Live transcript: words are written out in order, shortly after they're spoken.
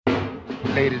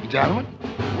Ladies and gentlemen,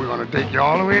 we're going to take you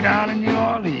all the way down to New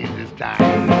Orleans this time.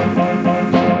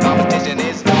 Competition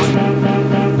is on.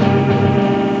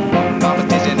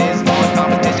 Competition is on.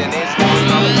 Competition is on.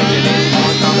 Competition is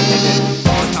on. Competition is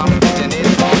on. Competition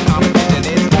is on. Competition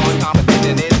is on.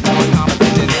 Competition is on.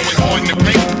 Competition is on. On the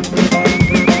paint.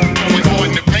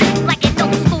 On the paint. Like an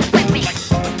old school weapon.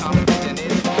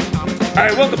 All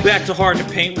right, welcome back to Hard to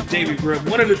Paint with David Grubb.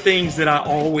 One of the things that I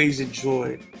always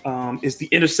enjoyed is the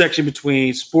intersection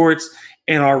between sports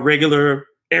and our regular,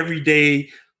 everyday,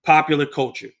 popular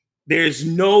culture. There's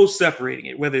no separating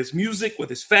it, whether it's music,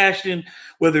 whether it's fashion,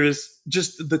 whether it's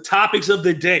just the topics of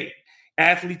the day.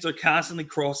 Athletes are constantly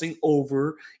crossing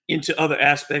over into other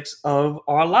aspects of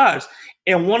our lives.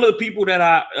 And one of the people that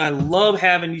I love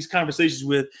having these conversations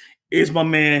with is my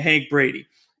man, Hank Brady.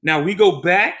 Now, we go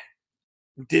back,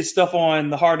 we did stuff on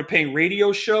the Hard to Paint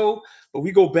radio show, but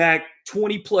we go back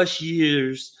 20 plus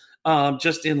years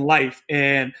just in life.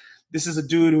 And this is a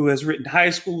dude who has written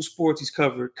high school sports. He's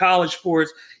covered college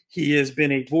sports. He has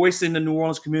been a voice in the New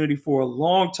Orleans community for a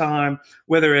long time,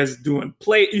 whether as doing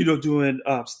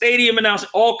stadium announcing,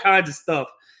 all kinds of stuff.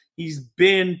 He's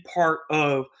been part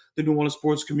of the New Orleans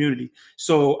sports community.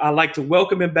 So I like to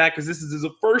welcome him back because this is his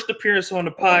first appearance on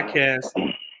the podcast.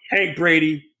 Hank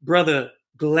Brady, brother,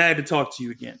 glad to talk to you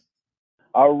again.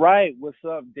 All right. What's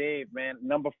up, Dave, man?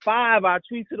 Number 5, our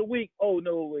tweets of the week. Oh,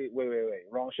 no, wait.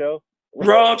 Wrong show?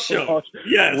 Wrong show.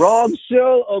 Yes. Wrong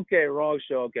show? Okay, wrong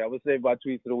show. Okay, I will save my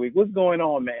tweets of the week. What's going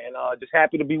on, man? Just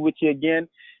happy to be with you again.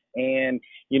 And,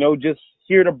 just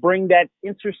here to bring that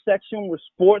intersection with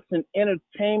sports and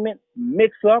entertainment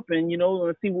mix up and,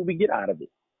 let's see what we get out of it.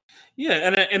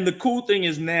 Yeah, and the cool thing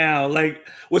is now, like,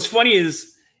 what's funny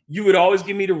is you would always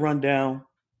give me the rundown.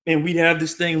 And we'd have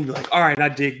this thing, we'd be like, all right, I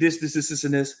dig this,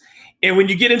 and this. And when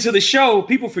you get into the show,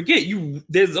 people forget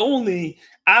there's only,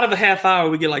 out of a half hour,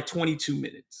 we get like 22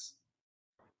 minutes.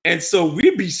 And so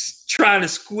we'd be trying to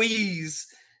squeeze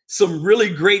some really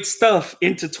great stuff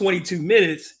into 22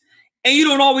 minutes. And you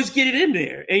don't always get it in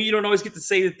there. And you don't always get to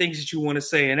say the things that you want to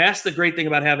say. And that's the great thing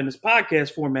about having this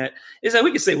podcast format is that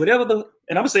we can say whatever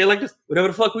and I'm going to say it like this, whatever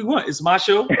the fuck we want. It's my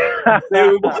show.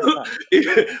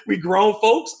 We grown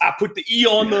folks. I put the E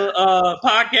on the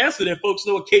podcast so that folks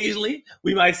know occasionally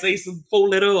we might say some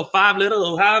 4-letter or 5-letter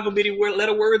or however many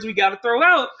letter words we got to throw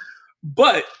out.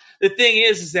 But the thing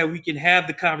is that we can have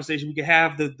the conversation, we can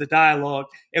have the dialogue,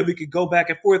 and we could go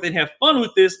back and forth and have fun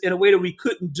with this in a way that we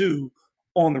couldn't do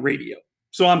on the radio.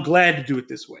 So I'm glad to do it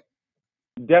this way.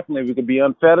 Definitely. We could be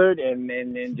unfettered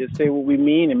and just say what we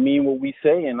mean and mean what we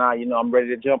say. And I'm ready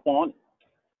to jump on.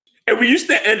 And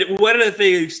and one of the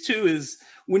things too is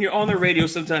when you're on the radio,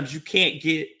 sometimes you can't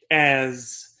get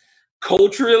as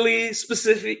culturally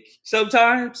specific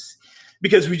sometimes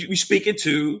because we speak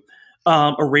into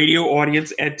a radio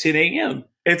audience at 10 a.m.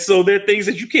 And so there are things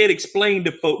that you can't explain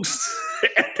to folks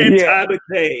at that time of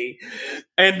day.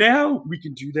 And now we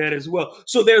can do that as well.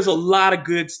 So there's a lot of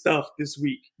good stuff this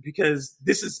week because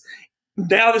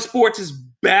now the sports is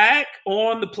back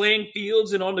on the playing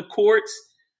fields and on the courts.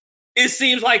 It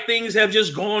seems like things have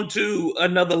just gone to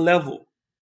another level.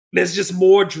 There's just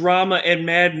more drama and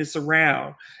madness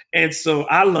around. And so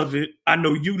I love it. I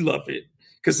know you love it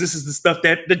because this is the stuff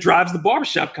that drives the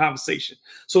barbershop conversation.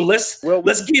 So let's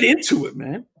get into it,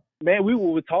 man. Man, we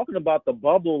were talking about the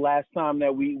bubble last time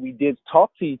that we did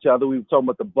talk to each other. We were talking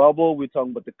about the bubble. We were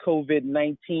talking about the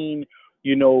COVID-19,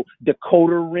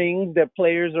 decoder rings that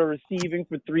players are receiving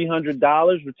for $300.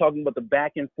 We're talking about the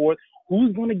back and forth.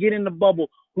 Who's going to get in the bubble?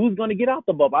 Who's going to get out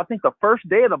the bubble? I think the first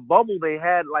day of the bubble, they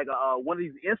had like one of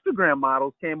these Instagram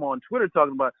models came on Twitter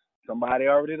talking about, somebody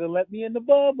already done let me in the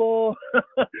bubble.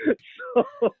 So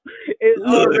it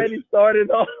already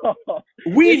started off.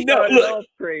 We know, look,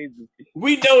 crazy.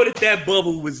 We know that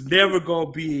bubble was never going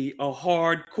to be a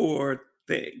hardcore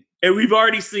thing. And we've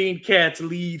already seen cats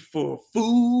leave for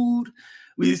food.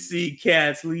 We see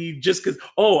cats leave just because,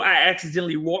 I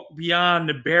accidentally walked beyond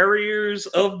the barriers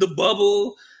of the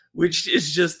bubble, which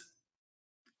is just,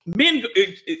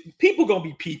 people going to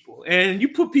be people. And you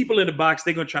put people in the box,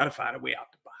 they're going to try to find a way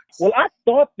out the box. Well, I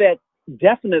thought that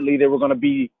definitely there were going to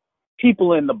be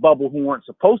people in the bubble who weren't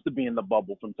supposed to be in the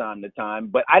bubble from time to time,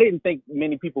 but I didn't think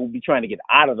many people would be trying to get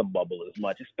out of the bubble as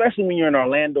much, especially when you're in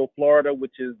Orlando, Florida,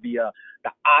 which is the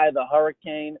eye of the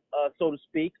hurricane, so to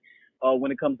speak,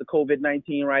 when it comes to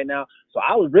COVID-19 right now. So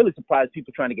I was really surprised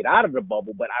people trying to get out of the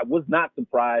bubble, but I was not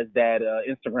surprised that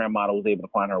Instagram model was able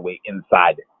to find her way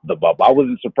inside the bubble. I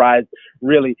wasn't surprised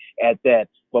really at that.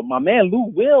 But my man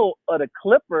Lou Will of the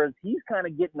Clippers, he's kind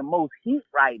of getting the most heat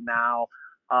right now.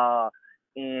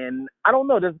 And I don't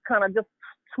know, there's kind of just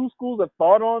two schools of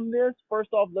thought on this. First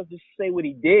off, let's just say what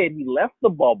he did. He left the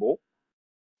bubble,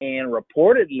 and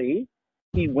reportedly,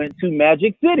 he went to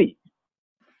Magic City.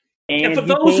 And for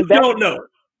those who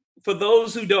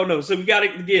don't know, so we got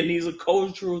to, again, these are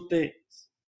cultural things.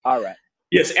 All right.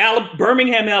 Yes,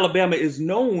 Birmingham, Alabama is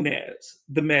known as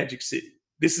the Magic City.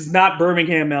 This is not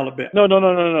Birmingham, Alabama.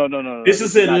 No. This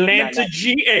is Atlanta,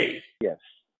 GA. Yes.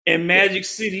 And Magic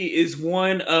City is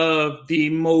one of the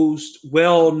most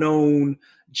well-known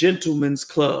gentlemen's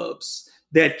clubs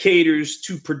that caters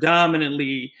to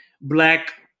predominantly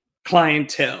Black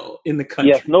clientele in the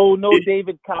country. Yes, no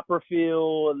David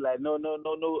Copperfield, like no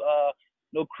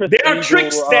Chris. There are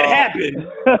tricks that happen.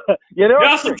 Yeah, there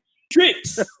are some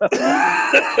tricks, but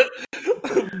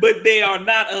they are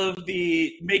not of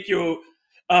the make your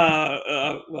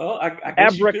I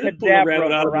guess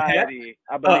abracadabra variety.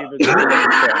 I believe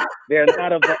they're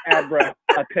not of the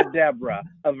abracadabra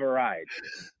variety.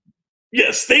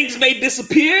 Yes, things may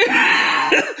disappear,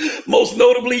 most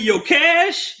notably your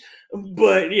cash,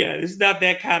 but yeah, it's not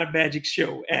that kind of magic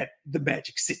show at the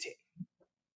Magic City.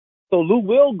 So Lou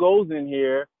Will goes in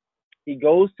here. He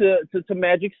goes to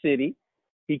Magic City.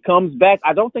 He comes back.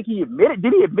 I don't think he admitted.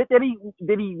 Did he admit that he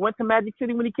went to Magic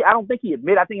City when he came? I don't think he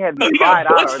admitted. I think he had been cried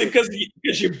out. Because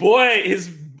your boy, his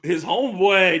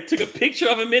homeboy, took a picture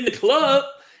of him in the club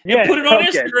and put it on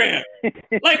Instagram.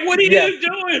 Like, what are you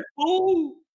doing,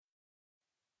 fool?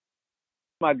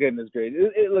 My goodness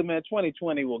gracious. Look, man,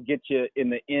 2020 will get you in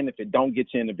the end if it don't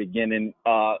get you in the beginning.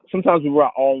 Sometimes we were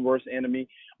our own worst enemy.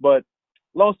 But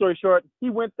long story short, he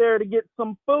went there to get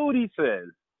some food, he says.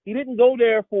 He didn't go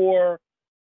there for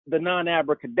the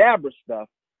non-abracadabra stuff.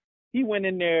 He went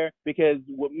in there because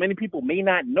what many people may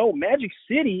not know, Magic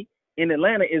City in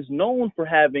Atlanta is known for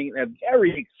having a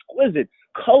very exquisite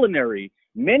culinary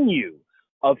menu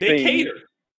of things. Cater.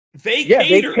 They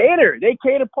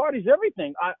cater parties,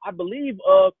 everything. I believe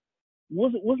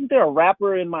wasn't there a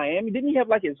rapper in Miami? Didn't he have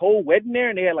like his whole wedding there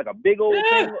and they had like a big old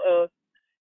thing?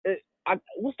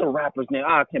 What's the rapper's name?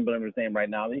 I can't remember his name right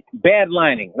now. Bad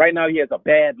Lining. Right now he has a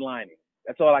bad lining.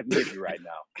 That's all I can give you right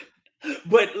now.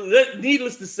 But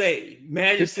needless to say,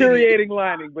 Magic deteriorating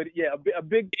lining, but yeah, a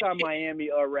big time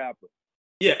Miami rapper.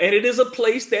 Yeah, and it is a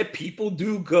place that people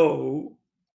do go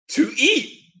to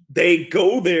eat. They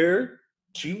go there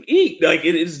to eat. Like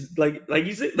it is like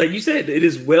you said, it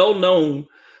is well known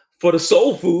for the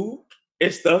soul food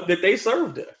and stuff that they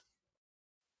serve there.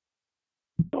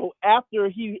 So after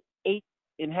he ate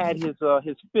and had his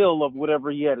fill of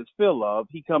whatever he had his fill of,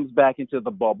 he comes back into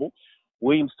the bubble.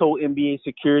 Williams told NBA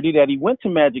security that he went to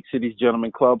Magic City's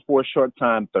Gentlemen Club for a short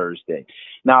time Thursday.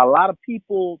 Now, a lot of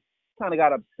people kind of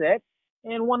got upset,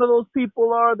 and one of those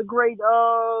people are the great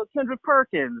Kendrick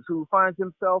Perkins, who finds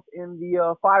himself in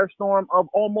the firestorm of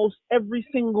almost every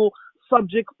single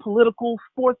subject, political,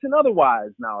 sports, and otherwise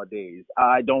nowadays.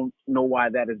 I don't know why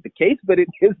that is the case, but it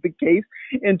is the case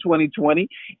in 2020.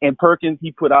 And Perkins,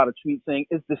 he put out a tweet saying,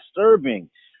 "It's disturbing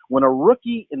when a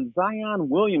rookie in Zion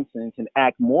Williamson can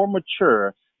act more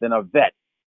mature than a vet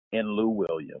in Lou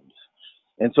Williams."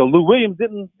 And so Lou Williams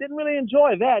didn't really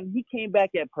enjoy that. He came back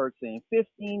at Perk saying,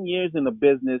 15 years in the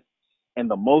business, and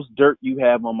the most dirt you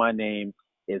have on my name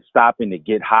is stopping to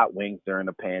get hot wings during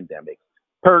the pandemic.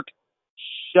 Perk,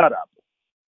 shut up.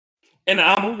 And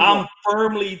I'm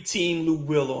firmly Team Lou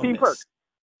Will on Team this. Perk.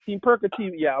 Team Perk or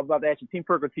Team, I was about to ask you, Team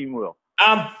Perk or Team Will?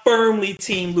 I'm firmly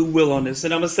Team Lou Will on this,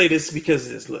 and I'm going to say this because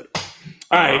of this. Look,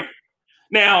 all right.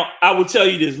 Now, I will tell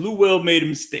you this. Lou Will made a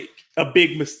mistake, a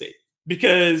big mistake,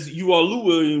 because you are Lou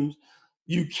Williams.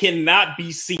 You cannot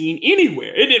be seen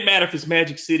anywhere. It didn't matter if it's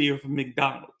Magic City or from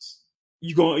McDonald's.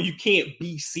 You can't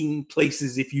be seen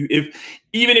places even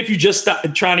if you just stop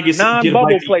trying to get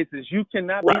non-bubble places. You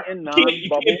cannot be in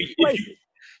non-bubble places.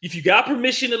 If you got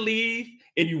permission to leave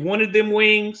and you wanted them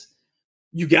wings,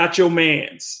 you got your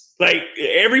mans. Like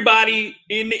everybody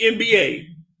in the NBA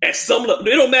at some level,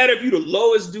 it don't matter if you're the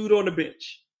lowest dude on the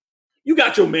bench. You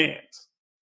got your mans.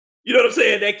 You know what I'm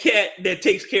saying? That cat that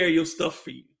takes care of your stuff for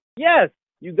you. Yes.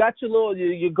 You got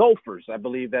your gophers. I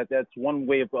believe that's one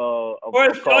way of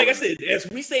like I said, as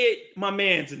we say it, my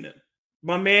man's in them.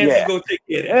 My man's is gonna take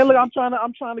care of that. Hey, look, I'm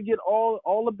trying to get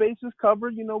all the bases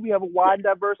covered. You know, we have a wide,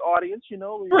 diverse audience. You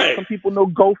know, right. Some people know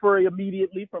gopher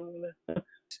immediately from.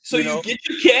 So you get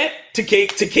your cat to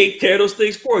take care of those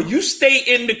things for you. You stay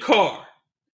in the car.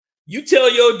 You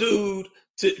tell your dude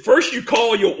to first. You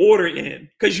call your order in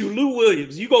because you Lou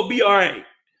Williams. You gonna be all right.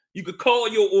 You could call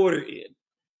your order in.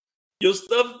 Your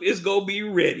stuff is going to be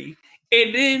ready.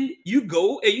 And then you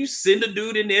go and you send a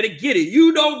dude in there to get it.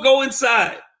 You don't go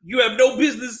inside. You have no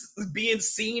business being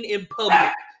seen in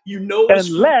public. You know,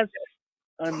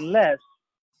 unless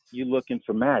you're looking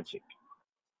for magic.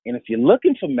 And if you're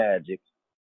looking for magic,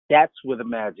 that's where the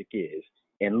magic is.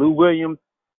 And Lou Williams,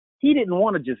 he didn't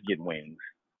want to just get wings.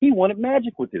 He wanted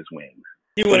magic with his wings.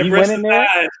 He wanted to rest his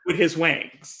eyes with his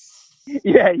wings.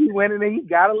 Yeah, he went in there, he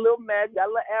got a little magic, got a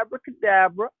little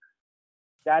abracadabra,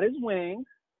 got his wings,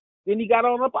 then he got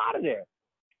on up out of there.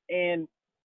 And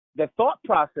the thought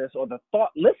process or the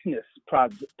thoughtlessness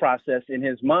process in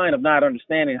his mind of not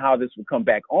understanding how this would come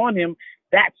back on him,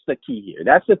 that's the key here.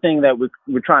 That's the thing that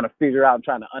we're trying to figure out and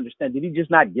trying to understand. Did he just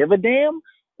not give a damn?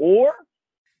 Or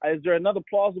is there another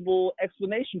plausible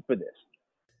explanation for this?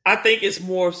 I think it's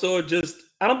more so just,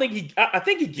 I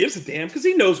think he gives a damn because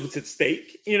he knows what's at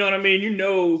stake. You know what I mean? You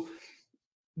know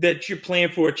that you're playing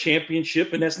for a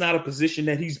championship, and that's not a position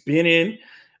that he's been in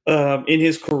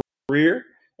his career.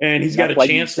 And he's got a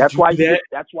chance to do that.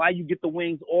 That's why you get the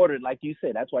wings ordered, like you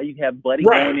said. That's why you have Buddy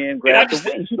going in, grab the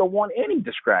wings. You don't want any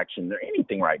distraction or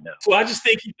anything right now. So I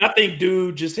think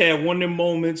dude just had one of them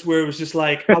moments where it was just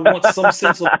like, I want some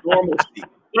sense of normalcy.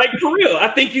 Like, for real. I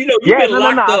think, you've been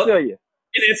locked up. I feel you.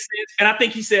 And I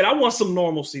think he said, I want some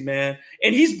normalcy, man.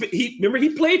 And remember, he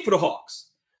played for the Hawks.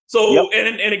 So, yep.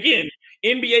 and again,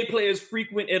 NBA players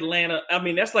frequent Atlanta. I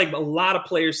mean, that's like a lot of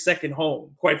players' second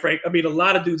home, quite frankly. I mean, a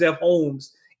lot of dudes have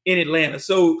homes in Atlanta.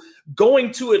 So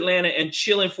going to Atlanta and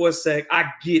chilling for a sec, I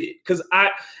get it. Because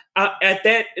I at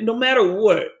that, no matter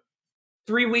what,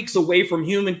 3 weeks away from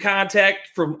human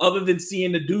contact, from other than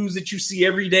seeing the dudes that you see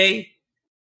every day,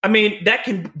 I mean, that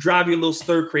can drive you a little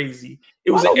stir crazy.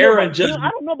 It was an error in judgment. I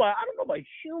don't know about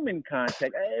human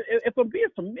contact. If I'm being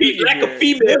familiar, like a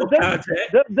female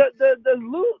contact.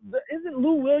 Isn't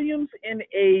Lou Williams in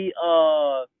a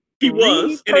he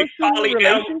was in a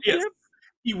relationship? Yes.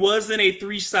 He was in a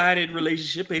 3-sided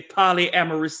relationship, a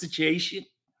polyamorous situation.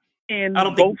 And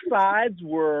both sides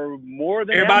were more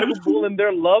than amicable in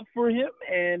their love for him,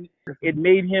 and it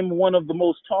made him one of the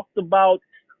most talked about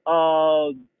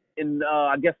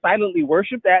I guess silently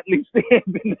worshipped athletes in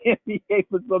the NBA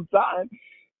for some time.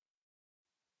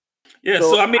 Yeah,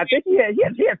 so I mean, I think he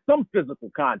had some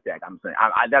physical contact. I'm saying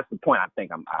that's the point. I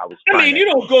think I was. I mean, you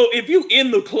don't go if you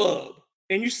in the club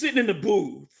and you're sitting in the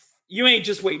booth. You ain't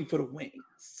just waiting for the wings.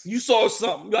 You saw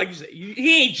something, like you said.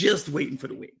 He ain't just waiting for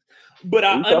the wings. But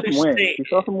I understand. He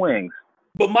saw some wings.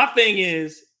 But my thing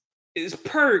is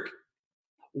Perk.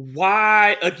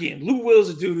 Why, again, Lou Will's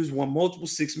a dude who's won multiple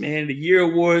Sixth Man of the Year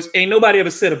awards. Ain't nobody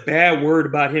ever said a bad word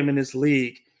about him in this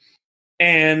league.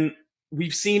 And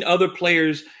we've seen other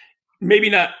players maybe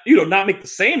not make the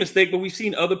same mistake, but we've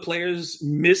seen other players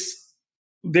miss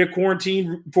their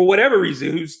quarantine for whatever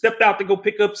reason, who stepped out to go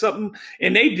pick up something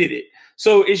and they did it.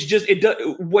 So it's just,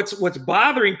 what's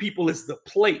bothering people is the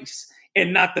place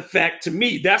and not the fact. To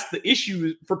me, that's the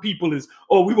issue for people is,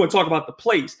 we want to talk about the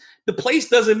place. The place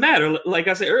doesn't matter. Like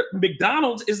I said,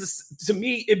 McDonald's to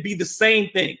me, it'd be the same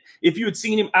thing. If you had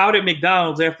seen him out at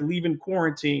McDonald's after leaving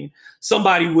quarantine,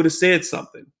 somebody would have said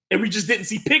something. And we just didn't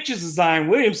see pictures of Zion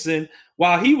Williamson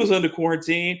while he was under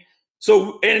quarantine.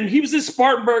 So, and he was in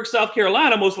Spartanburg, South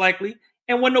Carolina, most likely,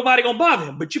 and wasn't nobody gonna bother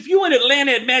him. But if you in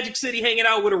Atlanta at Magic City hanging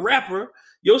out with a rapper,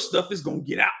 your stuff is gonna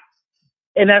get out.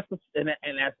 And that's the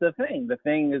thing. The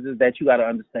thing is that you got to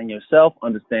understand yourself,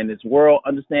 understand this world,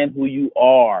 understand who you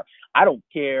are. I don't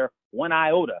care one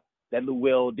iota that Lou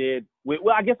Will did.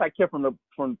 Well, I guess I care from the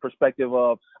perspective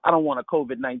of I don't want a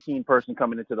COVID-19 person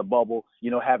coming into the bubble,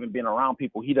 having been around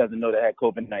people he doesn't know that had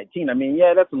COVID-19. I mean,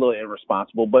 yeah, that's a little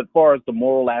irresponsible. But as far as the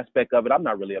moral aspect of it, I'm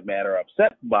not really mad or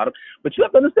upset about it. But you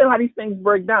have to understand how these things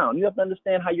break down. You have to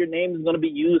understand how your name is going to be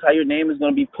used, how your name is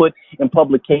going to be put in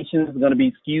publications, is going to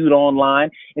be skewed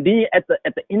online. And then at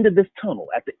the end of this tunnel,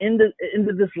 at the end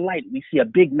of this light, we see a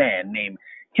big man named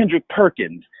Kendrick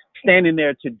Perkins standing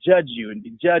there to judge you and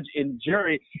judge and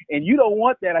jury, and you don't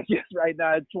want that, I guess, right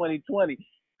now in 2020.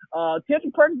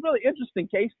 Kendrick Perkins is a really interesting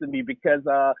case to me because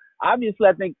obviously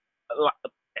I think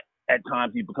at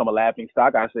times he's become a laughing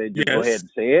stock. I said, just go ahead and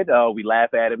say it. We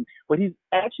laugh at him, but he's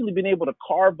actually been able to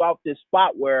carve out this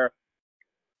spot where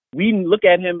we look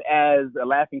at him as a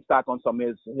laughing stock on some of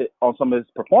his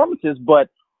performances, but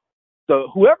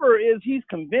whoever it is he's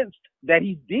convinced that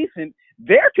he's decent,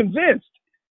 they're convinced.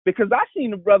 Because I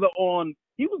seen the brother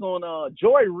he was on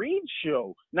Joy Reid's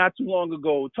show not too long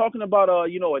ago talking about,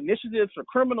 initiatives for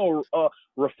criminal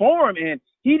reform. And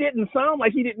he didn't sound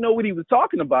like he didn't know what he was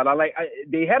talking about.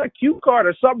 They had a cue card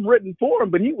or something written for him,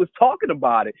 but he was talking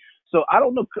about it. So I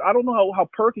don't know how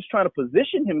Perk is trying to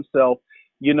position himself,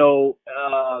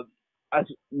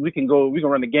 we can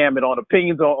run the gamut on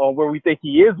opinions on where we think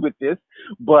he is with this,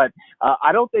 but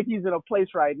I don't think he's in a place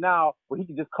right now where he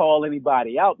can just call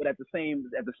anybody out. But at the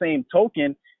same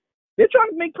token, They're trying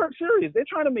to make Perk serious. They're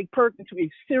trying to make Perk into a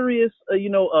serious,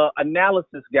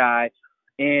 analysis guy.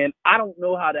 And I don't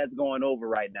know how that's going over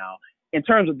right now. In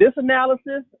terms of this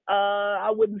analysis,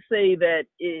 I wouldn't say that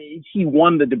he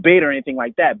won the debate or anything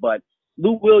like that. But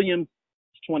Lou Williams,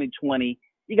 2020,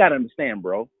 you got to understand,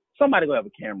 bro. Somebody gonna have a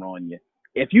camera on you.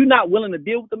 If you're not willing to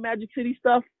deal with the Magic City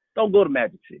stuff, don't go to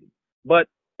Magic City. But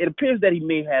it appears that he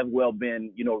may have well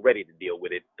been, ready to deal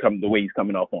with it the way he's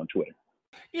coming off on Twitter.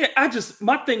 Yeah,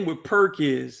 my thing with Perk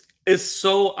is it's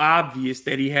so obvious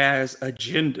that he has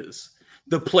agendas.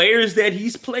 The players that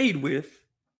he's played with,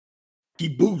 he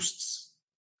boosts.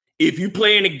 If you're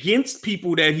playing against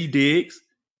people that he digs,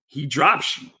 he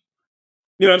drops you.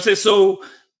 You know what I'm saying? So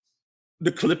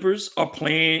the Clippers are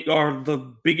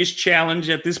the biggest challenge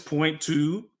at this point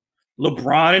to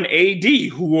LeBron and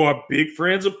AD, who are big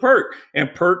friends of Perk.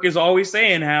 And Perk is always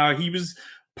saying how he was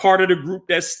part of the group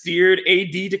that steered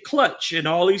AD to clutch and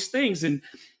all these things. And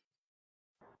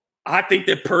I think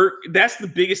that Perk, that's the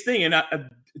biggest thing. And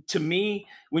to me,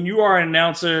 when you are an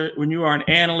announcer, when you are an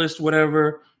analyst,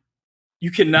 whatever,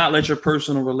 you cannot let your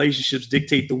personal relationships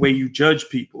dictate the way you judge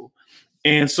people.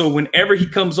 And so whenever he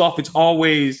comes off, it's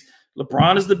always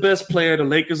LeBron is the best player. The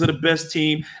Lakers are the best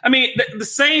team. I mean, the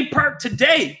same Perk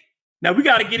today. Now, we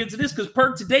got to get into this because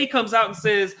Perk today comes out and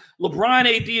says LeBron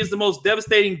AD is the most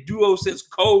devastating duo since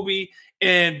Kobe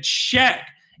and Shaq.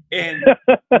 And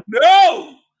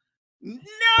no,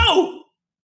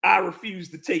 I refuse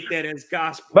to take that as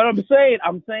gospel. But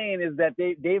I'm saying is that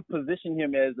they've positioned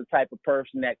him as the type of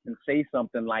person that can say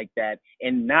something like that.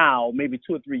 And now, maybe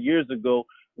 2 or 3 years ago,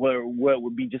 where it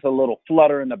would be just a little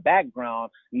flutter in the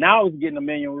background, now it's getting 1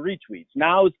 million retweets.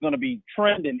 Now it's going to be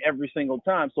trending every single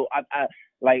time. So I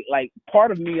like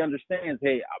part of me understands,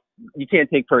 hey, you can't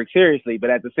take Perk seriously, but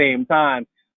at the same time,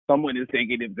 someone is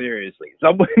taking him seriously.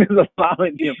 Someone is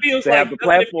allowing him to have the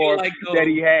platform that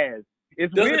he has.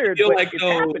 It's weird, but it's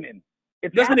happening.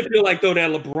 Doesn't it feel like, though,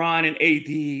 that LeBron and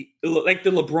AD, like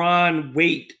the LeBron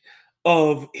weight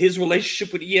of his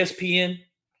relationship with ESPN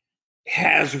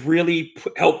has really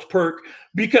helped Perk?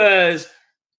 Because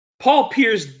Paul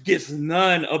Pierce gets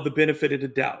none of the benefit of the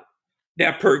doubt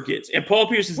that Perk gets. And Paul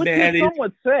Pierce is somewhat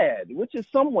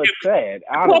sad.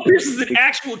 Paul Pierce is an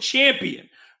actual champion.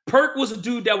 Perk was a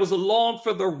dude that was along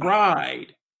for the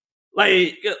ride.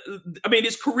 Like, I mean,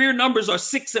 his career numbers are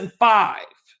 6 and 5.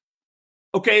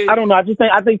 Okay. I don't know. I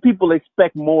think people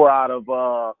expect more out of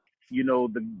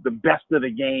the best of the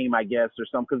game, I guess, or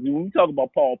something. Because when we talk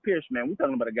about Paul Pierce, man, we're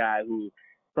talking about a guy who,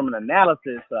 from an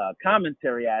analysis,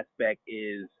 commentary aspect,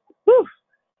 is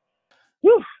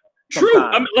true.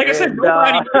 I mean, like I said,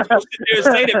 nobody was supposed to sit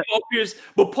there and say that Paul Pierce,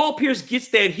 but Paul Pierce gets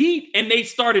that heat, and they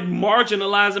started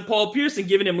marginalizing Paul Pierce and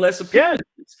giving him less appearance.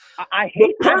 Yes. I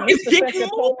hate the fact that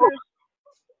Paul Pierce.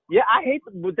 Yeah, I hate,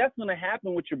 but that's going to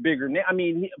happen with your bigger name. I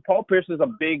mean, Paul Pierce is a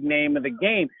big name of the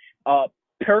game.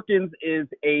 Perkins is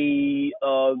a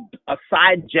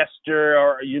side gesture,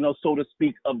 or so to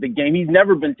speak, of the game. He's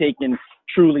never been taken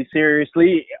truly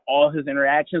seriously. All his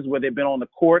interactions, where they've been on the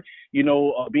court,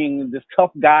 being this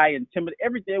tough guy and timid,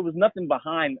 everything, there was nothing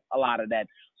behind a lot of that.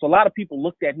 So a lot of people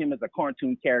looked at him as a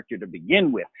cartoon character to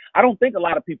begin with. I don't think a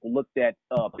lot of people looked at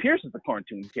Pierce as a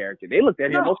cartoon character. They looked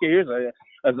at him, okay, here's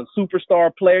as a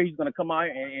superstar player. He's going to come out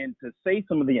and to say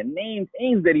some of the inane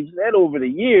things that he's said over the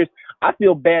years. I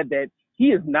feel bad that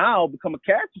he has now become a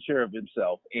caricature of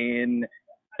himself. And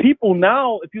people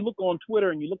now, if you look on Twitter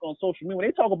and you look on social media, when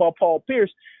they talk about Paul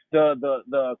Pierce,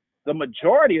 the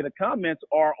majority of the comments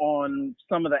are on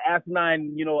some of the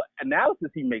asinine,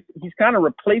 analysis he makes. He's kind of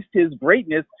replaced his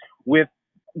greatness with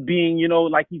being,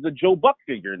 like he's a Joe Buck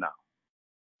figure now.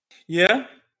 Yeah.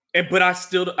 But I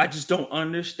just don't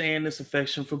understand this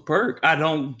affection for Perk. I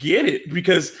don't get it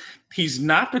because he's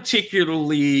not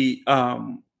particularly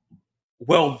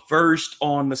well versed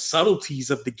on the subtleties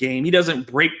of the game. He doesn't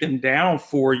break them down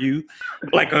for you,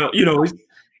 like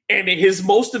and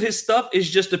most of his stuff is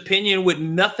just opinion with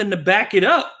nothing to back it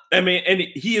up. I mean, and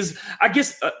he is, I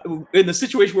guess, in the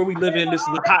situation where we live in, this is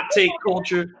a hot take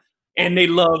culture, and they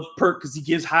love Perk because he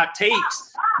gives hot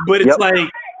takes. But it's like a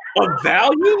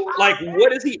value. Like,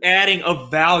 what is he adding of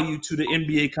value to the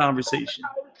NBA conversation?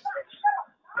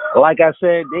 Like I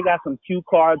said, they got some cue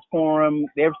cards for him.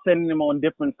 They're sending him on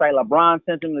different sites. LeBron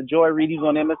sent him to Joy Reid. He's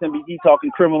on MSNBC talking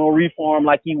criminal reform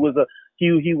like he was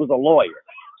a lawyer.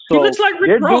 So he looks like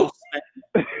Rick Ross.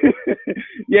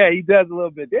 Yeah, he does a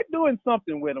little bit. They're doing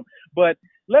something with him. But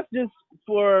let's just,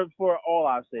 for all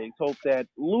our sakes, hope that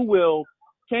Lou Will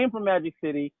came from Magic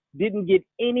City, didn't get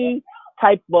any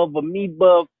type of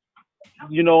amoeba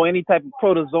any type of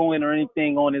protozoan or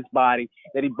anything on his body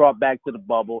that he brought back to the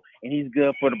bubble, and he's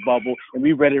good for the bubble, and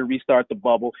we're ready to restart the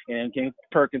bubble, and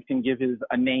Perkins can give his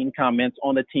inane comments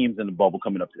on the teams in the bubble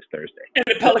coming up this Thursday. And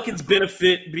the Pelicans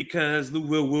benefit because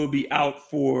Lou will be out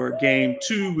for game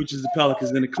 2, which is the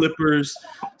Pelicans and the Clippers.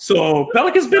 So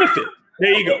Pelicans benefit.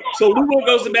 There you go. So Lou Will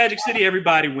goes to Magic City,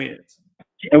 everybody wins.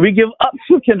 And we give up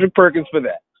to Kendrick Perkins for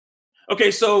that. Okay,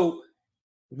 so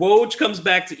Woj comes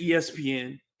back to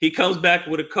ESPN. He comes back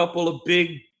with a couple of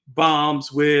big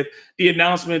bombs with the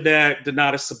announcement that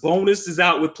Donatas Sabonis is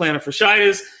out with plantar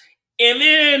fasciitis. And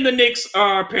then the Knicks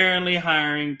are apparently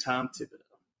hiring Tom Thibodeau.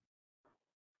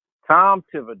 Tom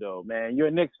Thibodeau, man. You're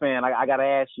a Knicks fan. I got to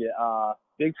ask you,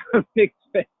 big time Knicks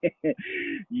fan,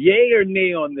 yay or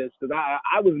nay on this? Because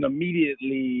I was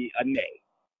immediately a nay.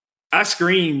 I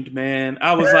screamed, man.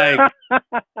 I was like,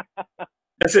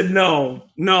 I said, no.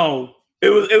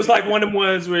 It was like one of the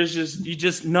ones where it's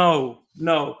just no.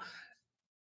 The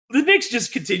Knicks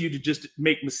just continue to just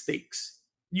make mistakes.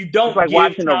 You don't. It's like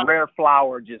watching a rare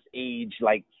flower just age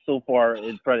like so far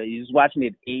in front of you. You're just watching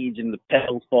it age and the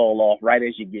petals fall off right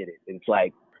as you get it. It's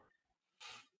like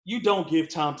you don't give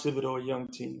Tom Thibodeau a young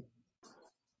team.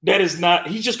 That is not.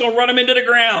 He's just gonna run them into the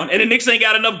ground, and the Knicks ain't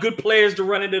got enough good players to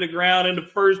run into the ground in the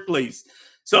first place.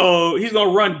 So he's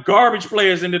gonna run garbage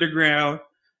players into the ground.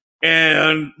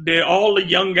 And all the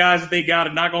young guys that they got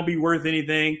are not going to be worth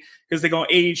anything because they're going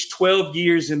to age 12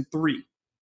 years in 3.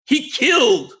 He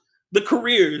killed the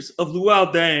careers of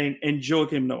Luol Deng and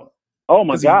Joakim Noah. Oh,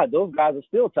 my God. Those guys are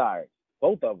still tired.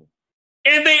 Both of them.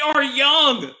 And they are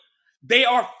young. They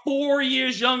are 4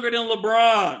 years younger than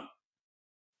LeBron.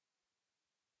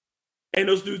 And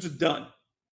those dudes are done.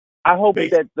 I hope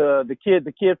that the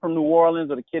kid from New Orleans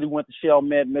or the kid who went to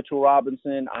Chalmette, Mitchell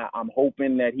Robinson, I'm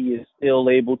hoping that he is still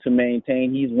able to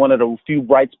maintain. He's one of the few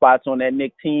bright spots on that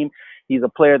Knicks team. He's a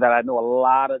player that I know a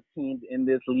lot of teams in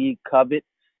this league covet.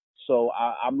 So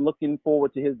I'm looking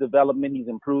forward to his development. He's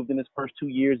improved in his first 2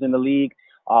 years in the league.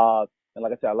 And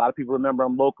like I said, a lot of people remember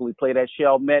him locally. Played at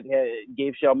Chalmette,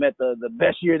 gave Chalmette the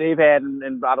best year they've had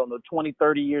in, I don't know, 20,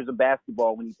 30 years of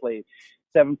basketball when he played.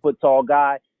 7-foot-tall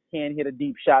guy. Can hit a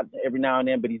deep shot every now and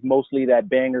then, but he's mostly that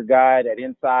banger guy, that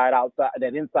inside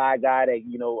guy that,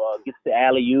 gets the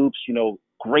alley-oops,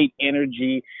 great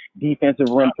energy, defensive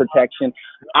rim protection.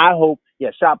 I hope,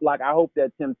 shot block. I hope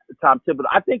that Tom Thibodeau,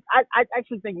 I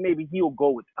actually think maybe he'll go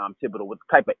with Tom Thibodeau with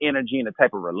the type of energy and the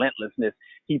type of relentlessness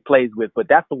he plays with. But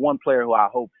that's the one player who I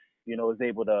hope, is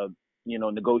able to,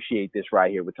 negotiate this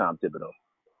right here with Tom Thibodeau.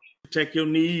 Protect your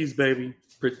knees, baby.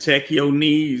 Protect your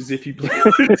knees if you play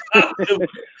with Tom Thibodeau.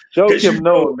 Joakim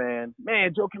Noah, man.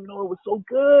 Joakim Noah was so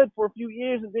good for a few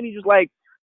years, and then he just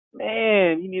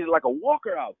he needed like a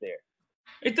walker out there.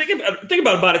 Hey, think about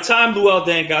it. By the time Luol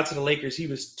Deng got to the Lakers, he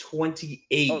was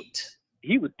 28. Oh,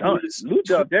 he was done.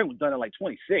 Luol Deng was done at like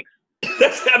 26.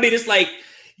 It's like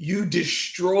you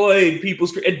destroyed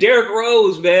people's career. And Derrick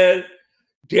Rose, man.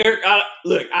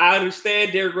 I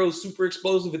understand Derrick Rose super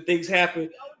explosive and things happen,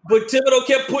 but Thibodeau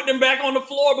kept putting him back on the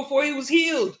floor before he was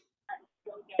healed.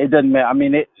 It doesn't matter. I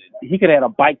mean, he could have had a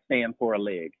bike stand for a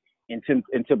leg, and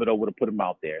Thibodeau would have put him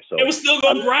out there. So it was still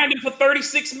going to grind him for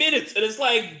 36 minutes, and it's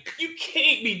like you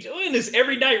can't be doing this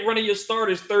every night, running your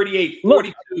starters 38,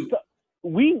 42. Look,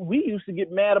 we used to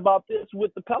get mad about this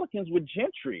with the Pelicans with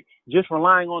Gentry, just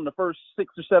relying on the first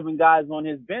 6 or 7 guys on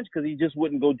his bench because he just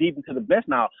wouldn't go deep into the bench.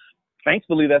 Now,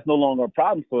 thankfully, that's no longer a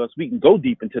problem for us. We can go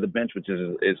deep into the bench, which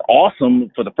is awesome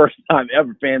for the first time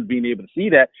ever, fans being able to see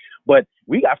that. But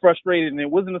we got frustrated, and it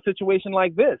wasn't a situation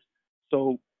like this.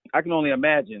 So I can only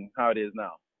imagine how it is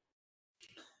now.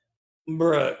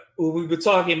 Bruh, when we were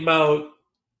talking about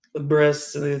the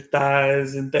breasts and the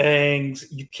thighs and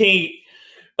things, you can't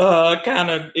kind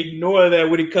of ignore that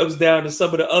when it comes down to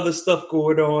some of the other stuff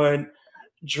going on.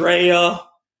 Drea,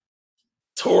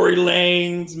 Tory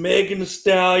Lanez, Megan Thee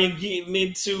Stallion getting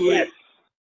into it.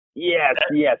 Yes.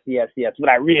 What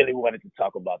I really wanted to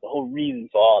talk about, the whole reason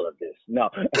for all of this. No.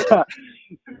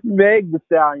 Meg Thee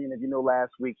Stallion, as you know,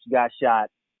 last week she got shot.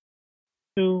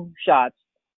 2 shots.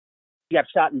 She got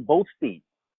shot in both feet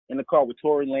in the car with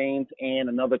Tory Lanez and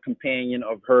another companion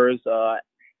of hers.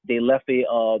 They left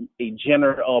a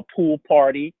Jenner pool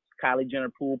party, Kylie Jenner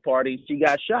pool party. She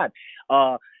got shot.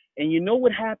 And you know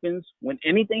what happens when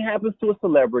anything happens to a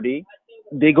celebrity?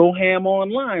 They go ham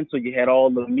online. So you had all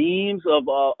the memes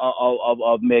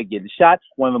of Meg getting shot.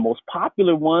 One of the most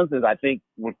popular ones is, I think,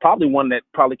 was probably one that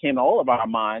probably came to all of our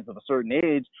minds of a certain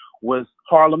age was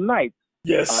Harlem Nights.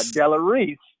 Yes. Della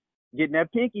Reese getting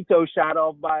that pinky toe shot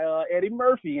off by Eddie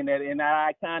Murphy in that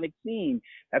iconic scene.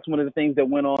 That's one of the things that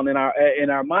went on in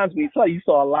our minds. We saw, you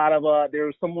saw a lot of there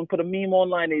was someone put a meme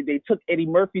online. They took Eddie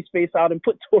Murphy's face out and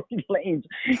put Tory Lanez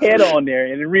head on there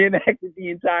and reenacted the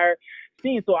entire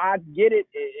scene. So I get it,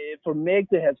 for Meg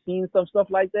to have seen some stuff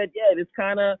like that. Yeah, it's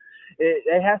kind of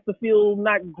it has to feel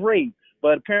not great.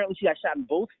 But apparently she got shot in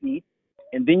both feet.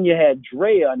 And then you had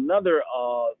Drea, another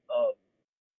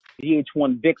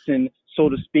VH1 vixen, so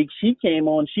to speak. She came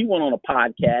on, she went on a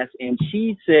podcast, and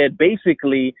she said,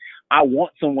 basically, I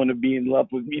want someone to be in love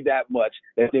with me that much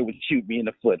that they would shoot me in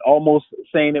the foot. Almost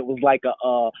saying it was like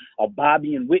a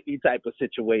Bobby and Whitney type of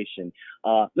situation.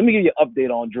 Let me give you an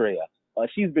update on Drea.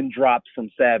 She's been dropped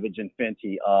from Savage and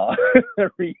Fenty,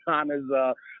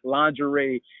 Rihanna's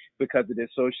lingerie, because of this.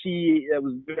 So it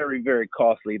was very, very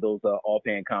costly, those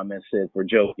offhand comments said for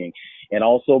joking. And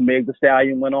also Meg Thee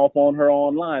Stallion went off on her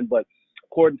online. But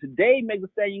according to Dave, Meg Thee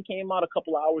Stallion came out a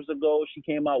couple hours ago. She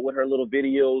came out with her little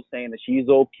videos saying that she's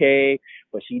okay,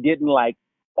 but she didn't like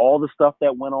all the stuff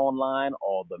that went online,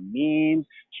 all the memes.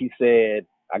 She said,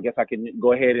 I guess I can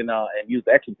go ahead and use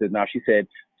the expletives now. She said,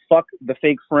 fuck the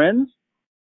fake friends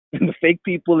and the fake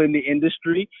people in the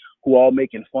industry who are all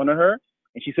making fun of her.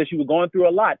 And she said she was going through a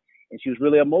lot, and she was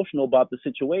really emotional about the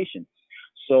situation.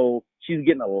 So she's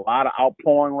getting a lot of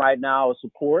outpouring right now of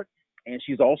support. And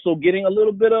she's also getting a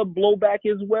little bit of blowback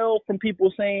as well from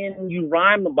people saying, you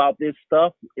rhyme about this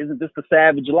stuff. Isn't this the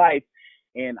savage life?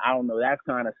 And I don't know, that's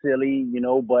kind of silly,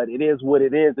 but it is what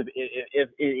it is. If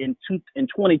in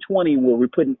 2020, where we're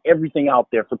putting everything out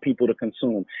there for people to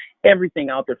consume, everything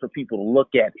out there for people to look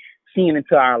at, seeing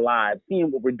into our lives,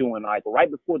 seeing what we're doing. Like right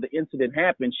before the incident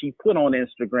happened, she put on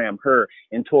Instagram her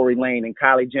and Tory Lanez and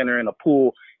Kylie Jenner in a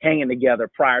pool hanging together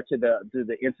prior to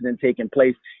the incident taking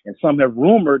place. And some have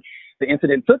rumored the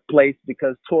incident took place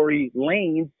because Tory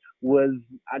Lanez was,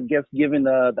 I guess, giving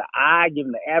the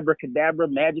abracadabra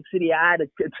Magic City eye to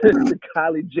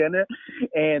Kylie Jenner,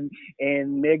 and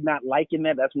Meg not liking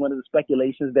that. That's one of the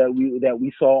speculations that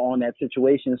we saw on that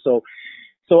situation. So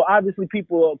obviously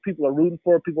people are rooting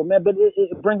for it, people mad, but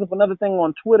it brings up another thing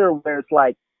on Twitter where it's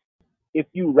like, if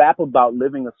you rap about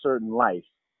living a certain life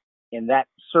and that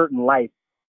certain life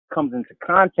comes into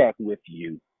contact with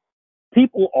you,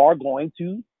 people are going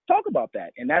to talk about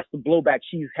that. And that's the blowback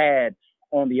she's had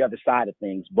on the other side of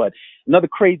things. But another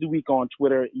crazy week on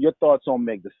Twitter. Your thoughts on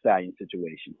Meg Thee Stallion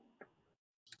situation?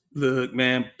 Look,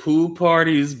 man, pool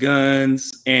parties,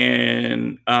 guns,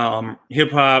 and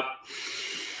hip hop.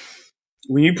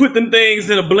 When you put them things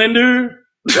in a blender,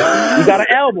 you got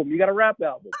an album. You got a rap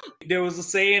album. There was a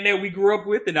saying that we grew up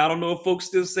with, and I don't know if folks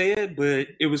still say it, but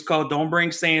it was called "Don't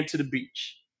bring sand to the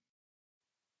beach."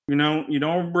 You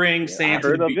don't bring sand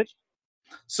to the beach.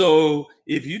 So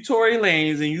if you Tory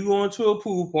Lanez and you go into a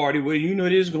pool party where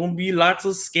there's going to be lots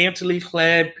of scantily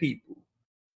clad people,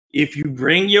 if you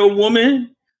bring your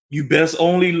woman, you best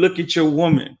only look at your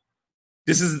woman.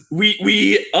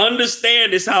 We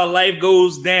understand this, how life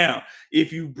goes down.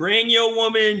 If you bring your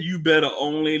woman, you better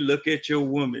only look at your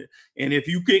woman. And if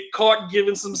you get caught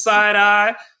giving some side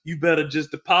eye, you better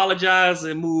just apologize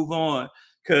and move on.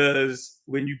 Because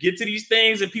when you get to these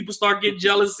things and people start getting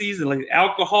jealousies and like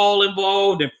alcohol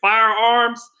involved and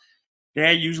firearms,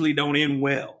 that usually don't end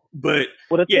well. But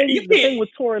the thing with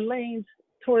Tory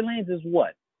Lanez is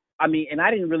what? I mean, and I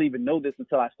didn't really even know this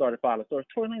until I started following stories.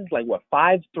 Tory Lanez is like what,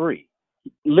 5'3",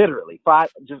 literally 5.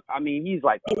 Just, I mean, he's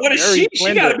like. What is she?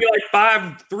 She got to be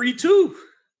like 5'3" too.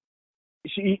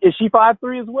 Is she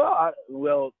 5'3" as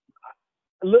well?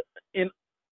 Look, and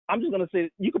I'm just gonna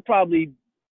say you could probably.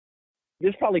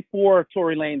 There's probably 4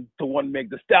 Tory Lanez to 1 Meg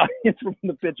Thee Stallion from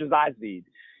the pictures I see.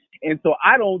 And so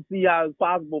I don't see how it's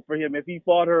possible for him if he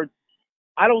fought her.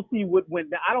 I don't see what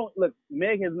went down. Look,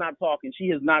 Meg is not talking. She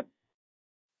has not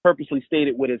purposely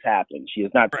stated what has happened. She has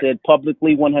not said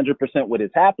publicly 100% what has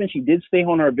happened. She did say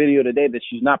on her video today that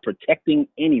she's not protecting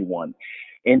anyone.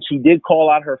 And she did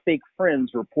call out her fake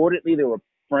friends. Reportedly, there were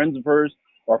friends of hers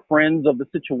or friends of the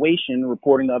situation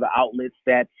reporting to other outlets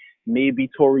that maybe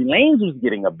Tory Lanez was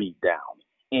getting a beat down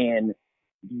and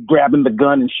grabbing the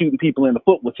gun and shooting people in the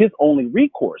foot was his only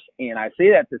recourse. And I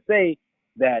say that to say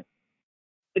that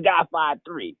the guy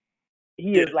 5'3",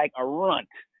 he is like a runt,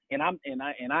 and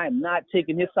I am not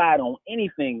taking his side on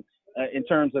anything in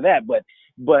terms of that.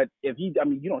 But if you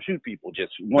don't shoot people,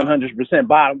 just 100%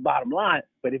 bottom line.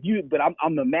 But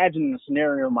I'm imagining a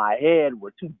scenario in my head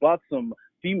where 2 buxom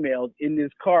females in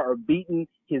this car are beating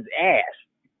his ass.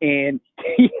 And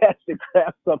he has to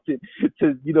grab something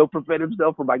to, prevent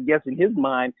himself from, I guess, in his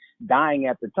mind, dying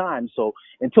at the time. So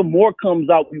until more comes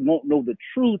out, we won't know the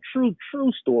true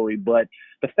story. But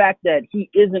the fact that he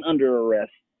isn't under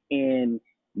arrest and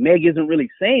Meg isn't really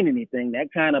saying anything, that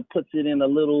kind of puts it in a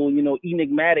little,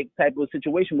 enigmatic type of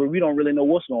situation where we don't really know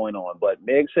what's going on. But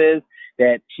Meg says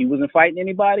that she wasn't fighting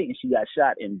anybody and she got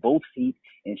shot in both feet,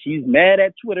 and she's mad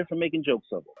at Twitter for making jokes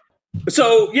of her.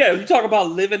 So, yeah, you talk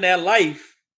about living that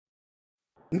life.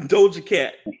 Doja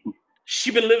Cat,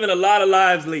 she's been living a lot of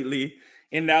lives lately,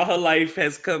 and now her life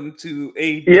has come to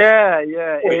a... Yeah.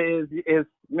 It's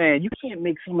man, you can't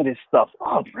make some of this stuff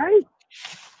up, right?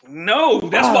 No,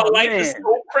 that's why life is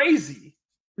so crazy.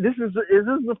 This is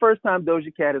the first time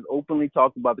Doja Cat has openly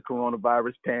talked about the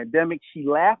coronavirus pandemic. She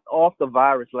laughed off the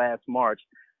virus last March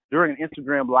during an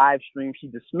Instagram live stream. She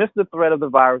dismissed the threat of the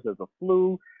virus as a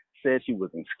flu, said she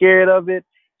wasn't scared of it.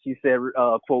 She said,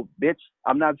 quote, "Bitch,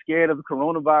 I'm not scared of the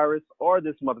coronavirus or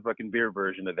this motherfucking beer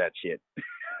version of that shit."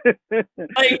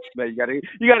 Man, you gotta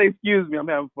excuse me. I'm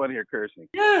having fun here cursing.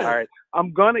 Yeah. All right.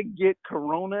 I'm gonna get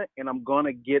corona and I'm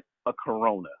gonna get a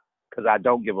corona because I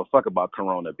don't give a fuck about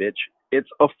corona, bitch. It's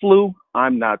a flu.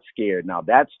 I'm not scared. Now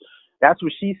that's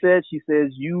what she said. She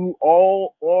says you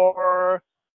all are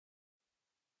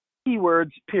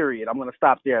keywords, period. I'm gonna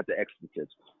stop there at the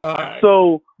expletives. Right.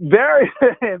 So very,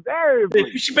 very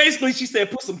brief. She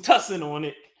said put some tussin on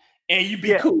it and you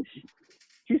be cool.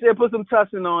 She said put some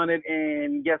tussin on it,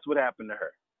 and guess what happened to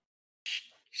her?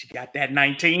 She got that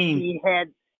 19.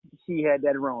 She had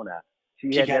that Rona.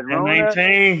 She had that Rona.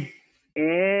 19.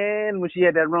 And when she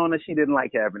had that Rona, she didn't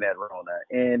like having that Rona.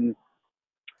 And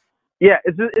yeah,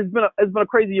 it's been a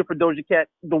crazy year for Doja Cat.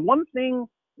 The one thing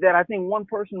that I think one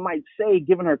person might say,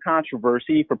 given her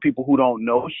controversy, for people who don't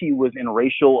know, she was in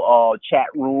racial chat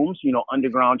rooms,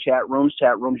 underground chat rooms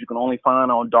you can only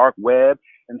find on dark web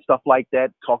and stuff like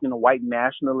that, talking to white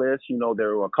nationalists.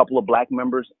 There were a couple of black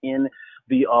members in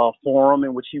the forum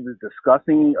in which she was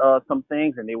discussing some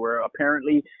things, and they were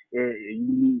apparently,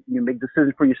 you make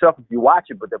decisions for yourself if you watch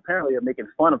it, but apparently they're making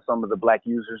fun of some of the black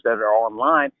users that are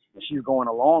online, and she's going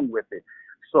along with it.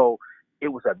 So it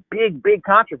was a big, big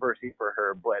controversy for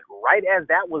her. But right as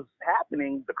that was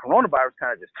happening, the coronavirus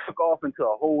kind of just took off into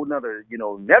a whole nother,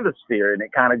 nethersphere, and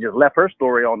it kind of just left her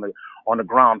story on the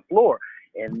ground floor.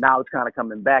 And now it's kind of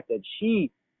coming back that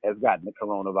she has gotten the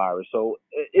coronavirus. So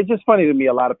it's just funny to me,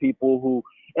 a lot of people who,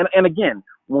 and again,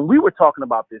 when we were talking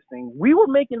about this thing, we were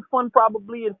making fun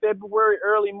probably in February,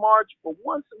 early March. But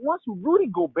once Rudy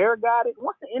Gobert got it,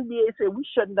 once the NBA said we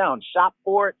shutting down shop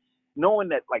for it, knowing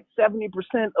that like 70%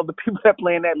 of the people that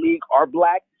play in that league are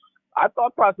black, I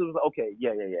thought process was okay.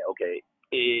 Okay.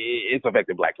 It's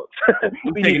affecting black folks.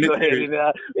 we need to go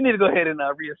ahead and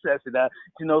reassess it.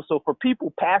 So for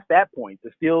people past that point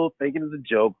to still think it is a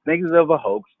joke, think it is a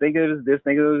hoax, think it is this,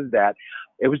 think it is that,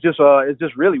 it's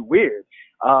just really weird.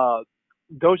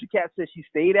 Doja Cat says she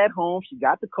stayed at home. She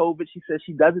got the COVID. She says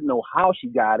she doesn't know how she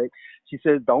got it. She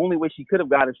says the only way she could have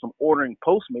got it is from ordering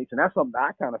Postmates, and that's something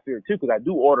I kind of fear too, because I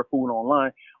do order food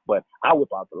online, but I whip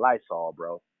out the Lysol,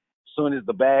 bro. As soon as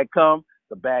the bag comes,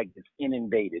 the bag is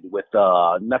inundated with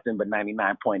nothing but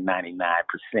 99.99%.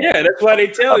 Yeah, that's why they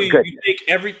tell you take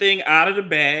everything out of the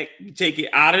bag, you take it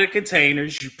out of the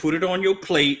containers, you put it on your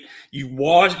plate, you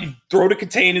throw the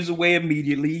containers away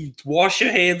immediately, you wash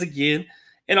your hands again,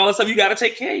 and all that stuff. You got to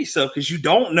take care of yourself because you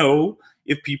don't know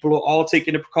if people are all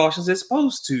taking the precautions they're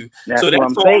supposed to. That's what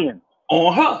I'm saying.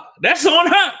 On her. That's on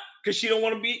her because she don't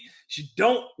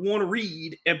want to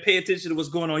read and pay attention to what's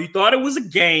going on. You thought it was a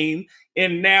game,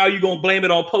 and now you're going to blame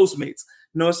it on Postmates.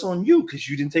 No, it's on you because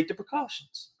you didn't take the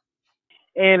precautions.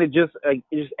 And it just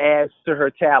adds to her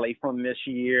tally from this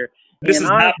year. This has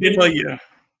not been her year.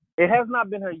 It has not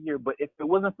been her year, but if it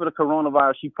wasn't for the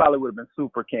coronavirus, she probably would have been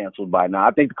super canceled by now.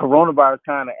 I think the coronavirus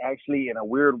kind of actually, in a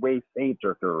weird way, saved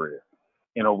her career.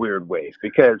 In a weird way,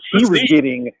 because she was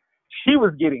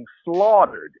getting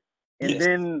slaughtered. And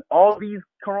then all these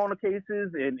corona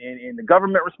cases and the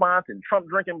government response and Trump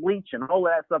drinking bleach and all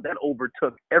of that stuff, that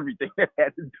overtook everything that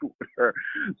had to do with her.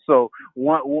 So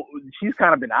she's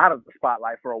kind of been out of the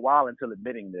spotlight for a while until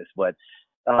admitting this. But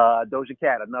Doja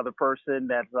Cat, another person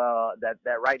that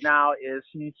right now is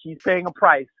she's paying a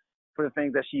price for the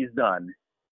things that she's done.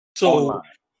 So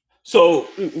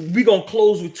we're going to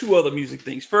close with two other music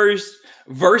things. First,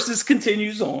 Versus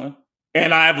continues on,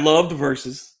 and I've loved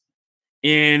Versus.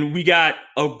 And we got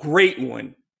a great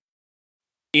one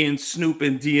in Snoop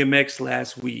and DMX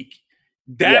last week.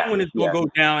 That one is going to go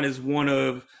down as one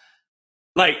of,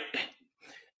 like,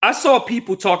 I saw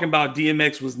people talking about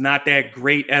DMX was not that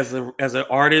great as an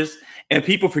artist, and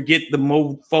people forget the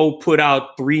mofo put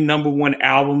out 3 #1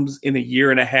 albums in a year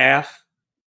and a half.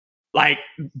 Like,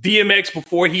 DMX,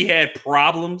 before he had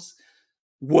problems,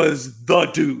 was the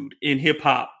dude in hip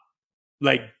hop.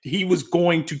 Like, he was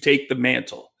going to take the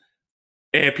mantle.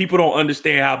 and people don't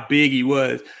understand how big he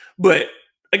was. But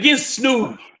against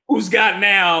Snoop, who's got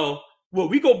now, well,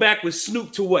 we go back with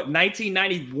Snoop to what,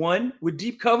 1991 with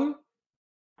Deep Cover?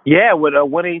 Yeah, with a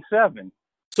 187.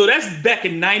 So that's back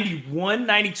in 91,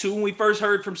 92 when we first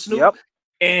heard from Snoop. Yep.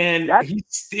 And he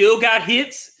still got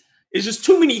hits. It's just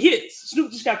too many hits.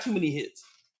 Snoop just got too many hits.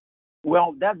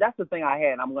 Well, that's the thing I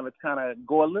had. I'm going to kind of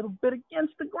go a little bit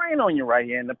against the grain on you right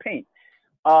here in the paint.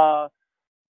 I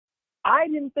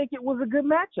didn't think it was a good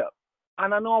matchup.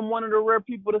 And I know I'm one of the rare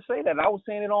people to say that. I was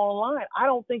saying it online. I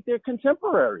don't think they're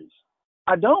contemporaries.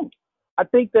 I don't. I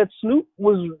think that Snoop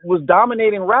was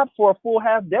dominating rap for a full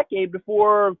half decade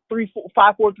before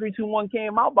 5, 4, 3, 2, 1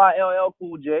 came out by LL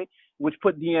Cool J, which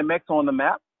put DMX on the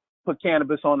map, put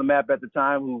Cannabis on the map at the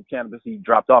time. Who Cannabis, he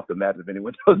dropped off the map. If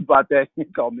anyone knows about that, he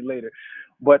called me later.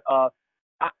 But I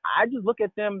just look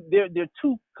at them. They're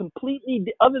two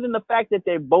completely, other than the fact that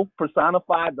they both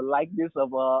personified the likeness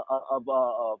of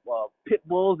pit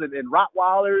bulls and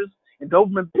Rottweilers and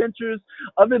Doberman Pinschers.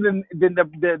 Other than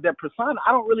the persona,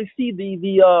 I don't really see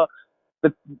the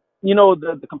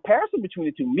comparison between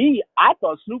the two. Me, I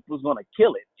thought Snoop was gonna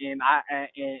kill it, and I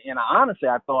honestly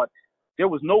I thought there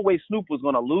was no way Snoop was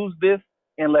gonna lose this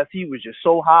unless he was just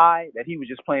so high that he was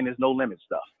just playing his No Limit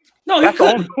stuff. No, he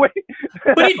couldn't. But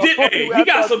he did. Hey, he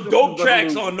got some dope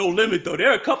tracks on No Limit though.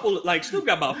 There are a couple, like Snoop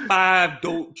got about 5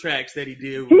 dope tracks that he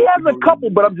did. He has a couple,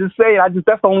 but I'm just saying.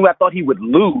 That's the only way I thought he would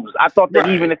lose. I thought that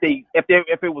even if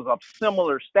it was a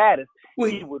similar status,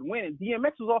 he would win. And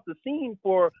DMX was off the scene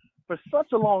for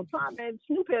such a long time, man.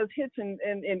 Snoop has hits in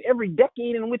every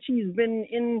decade in which he's been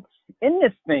in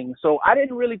this thing. So I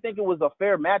didn't really think it was a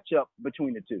fair matchup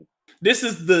between the two. This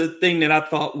is the thing that I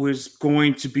thought was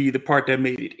going to be the part that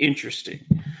made it interesting,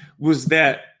 was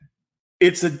that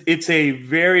it's a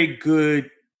very good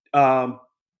kind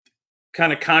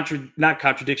of not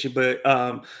contradiction, but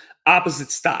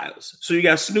opposite styles. So you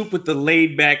got Snoop with the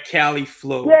laid back Cali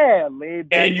flow, laid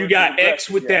back, and you got X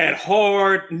with that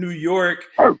hard New York.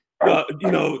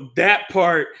 That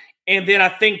part. And then I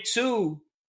think too,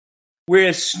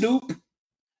 whereas Snoop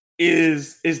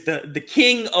is the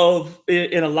king of,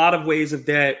 in a lot of ways, of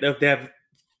that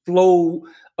flow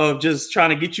of just trying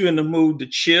to get you in the mood to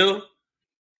chill.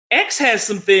 X has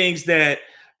some things that,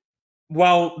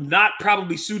 while not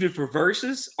probably suited for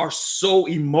verses, are so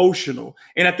emotional.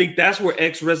 And I think that's where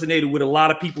X resonated with a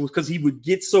lot of people, because he would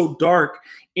get so dark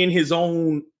in his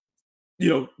own,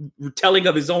 retelling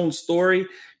of his own story,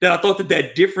 that I thought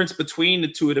that difference between the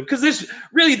two of them, because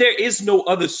there is no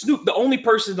other Snoop. The only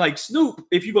person like Snoop,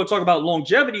 if you're going to talk about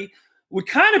longevity, would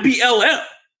kind of be LL.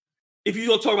 If you're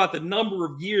going to talk about the number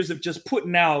of years of just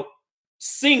putting out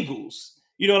singles,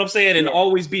 you know what I'm saying? And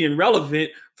always being relevant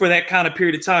for that kind of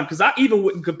period of time. Because I even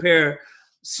wouldn't compare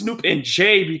Snoop and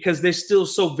Jay, because they're still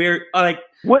so very like.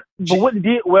 If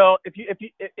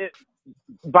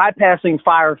bypassing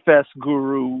Firefest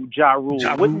guru Ja Rule,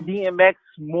 wouldn't DMX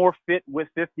more fit with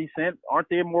 50 Cent? Aren't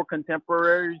they more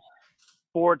contemporaries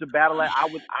for to battle at?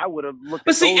 I would have looked.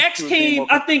 But see, X came.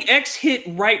 I think X hit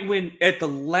right when at the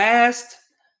last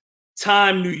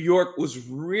time New York was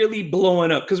really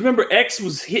blowing up. Because remember, X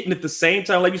was hitting at the same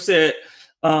time, like you said.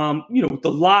 With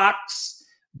the Locks,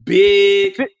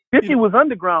 Big. 50 was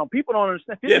underground. People don't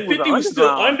understand. 50 was still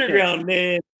underground,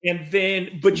 man. And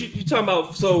then, but you talking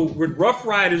about, so when Rough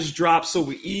Riders dropped, so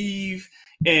with Eve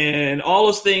and all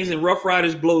those things, and Rough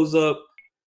Riders blows up.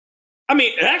 I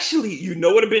mean, actually,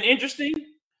 what would have been interesting?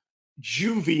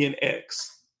 Juvie and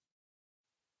X.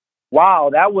 Wow,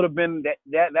 that would have been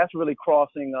that's really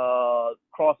crossing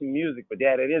music. But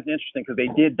it is interesting because they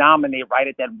did dominate right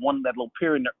at that little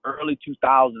period in the early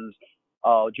 2000s.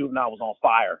 Juvenile was on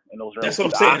fire in those early. That's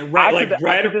what I'm saying.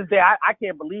 Right to this day, I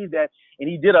can't believe that. And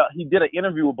he did an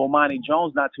interview with Bomani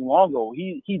Jones not too long ago.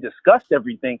 He discussed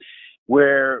everything,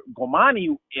 where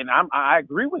Bomani, and I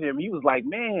agree with him. He was like,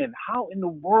 man, how in the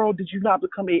world did you not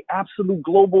become a absolute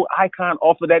global icon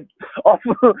off of the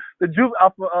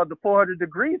 400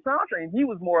 Degrees soundtrack? And he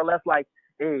was more or less like,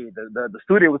 hey, the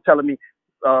studio was telling me,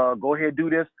 go ahead, do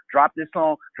this, drop this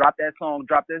song, drop that song,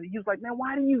 drop that. He was like, man,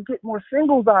 why do you get more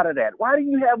singles out of that? Why do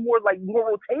you have more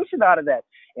rotation out of that?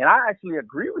 And I actually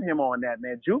agree with him on that,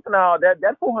 man. Juvenile,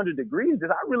 that 400 Degrees,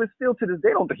 I really still to this day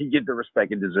don't think he gets the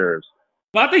respect he deserves.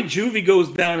 Well, I think Juvie goes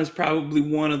down as probably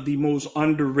one of the most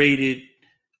underrated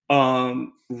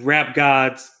rap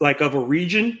gods, like, of a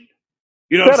region.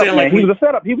 You know what I'm saying? Like, he was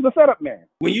a setup man.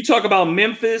 When you talk about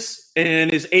Memphis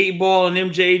and his 8 Ball and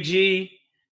MJG,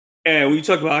 and when you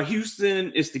talk about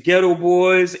Houston, it's the Ghetto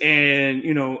Boys and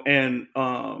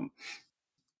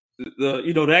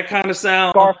that kind of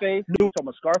sound. Scarface.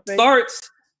 Scarface.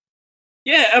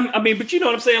 Yeah, I mean, but you know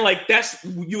what I'm saying? Like that's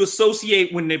you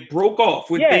associate when they broke off,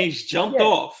 when things jumped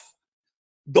off.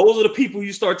 Those are the people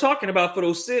you start talking about for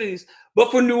those cities.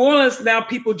 But for New Orleans, now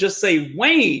people just say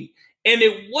Wayne. And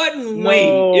it wasn't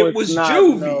Wayne. It was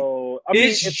Juvie. No.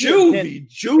 It's Juvie.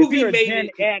 Juvie made Gen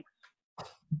it. X,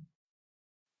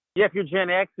 yeah, if you're Gen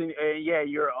X and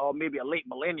you're maybe a late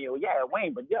millennial,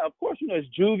 Wayne. But yeah, of course, it's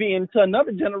Juvie. And to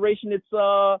another generation, it's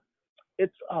oh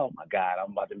my God,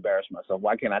 I'm about to embarrass myself.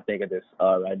 Why can't I think of this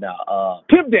right now?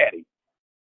 Pimp Daddy.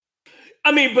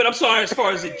 I mean, but I'm sorry, as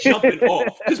far as it jumping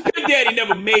off, because Pimp Daddy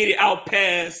never made it out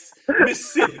past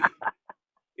Mississippi.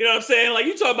 You know what I'm saying? Like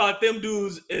you talk about them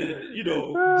dudes,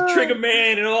 Trigger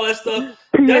Man and all that stuff.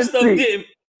 PNC. That stuff didn't.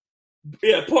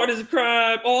 Yeah, Parties of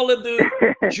Crime. All of the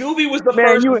Juvie was the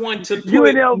first one to put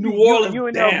UNLV, New Orleans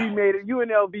UNLV down.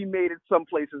 UNLV made it some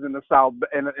places in the South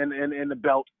and in the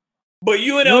Belt. But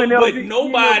UNLV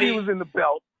nobody was in the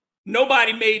Belt.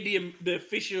 Nobody made the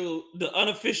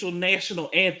unofficial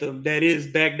national anthem that is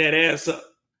Back That Ass Up.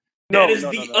 That is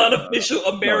the unofficial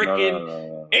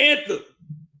American anthem.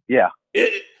 Yeah.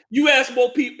 You ask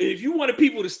more people, if you wanted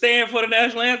people to stand for the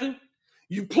national anthem,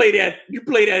 you play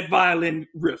that violin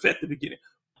riff at the beginning.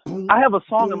 Boom, I have a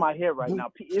song boom, in my head right boom.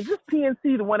 now. Is this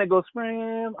PNC the one that goes,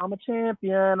 "Scram, I'm a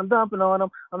champion, I'm dumping on them,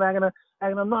 I'm acting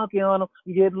a monkey on them,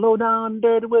 you get low down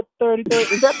dirty with 30.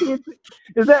 Is that PNC?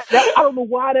 Is that I don't know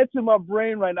why that's in my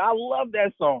brain right now. I love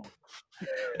that song.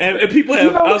 And people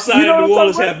outside of New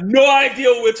Orleans have no idea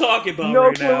what we're talking about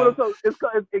right now.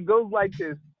 It goes like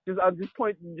this. Just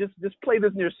play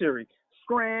this in your Siri.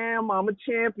 Scram, I'm a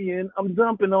champion. I'm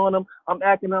dumping on them. I'm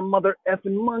acting a mother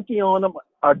effing monkey on them.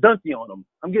 Or donkey on them.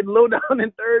 I'm getting low down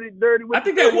and dirty with I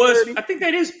think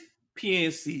that is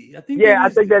PNC. I think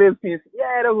that is PNC.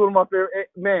 Yeah, that was one of my favorite.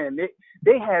 Man,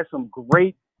 they had some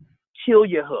great kill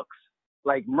you hooks.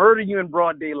 Like murder you in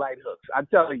broad daylight hooks. I'm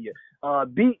telling you.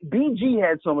 BG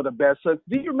had some of the best hooks.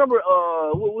 Do you remember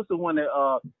what was the one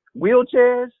that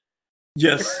Wheelchairs?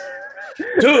 Yes.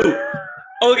 Dude.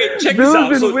 Okay, check Dudes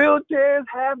this out. in wheelchairs,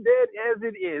 half dead as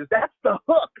it is. That's the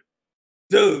hook.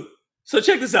 Dude. So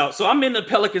check this out. So I'm in the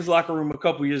Pelicans locker room a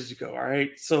couple years ago, all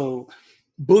right? So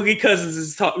Boogie Cousins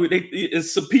is talking.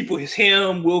 It's some people. It's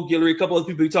him, Will Guillory, a couple of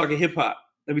people talking hip hop.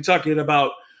 They be talking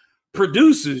about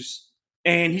producers,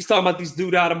 and he's talking about this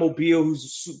dude out of Mobile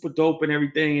who's super dope and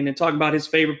everything, and then talking about his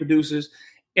favorite producers.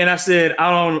 And I said,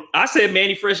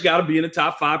 Manny Fresh got to be in the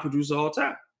top 5 producers all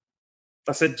time.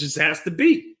 I said, just has to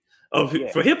be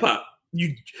for hip hop.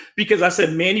 Because I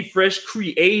said Manny Fresh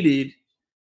created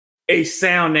a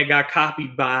sound that got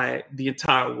copied by the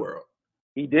entire world.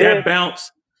 He did. That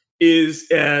bounce is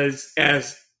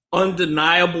as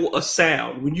undeniable a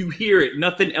sound. When you hear it,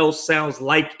 nothing else sounds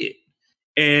like it.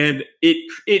 And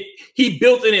he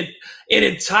built an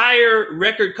entire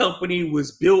record company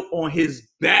was built on his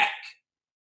back.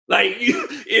 Like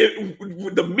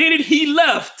the minute he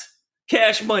left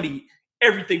Cash Money,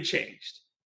 everything changed.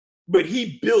 But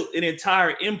he built an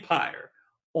entire empire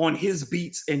on his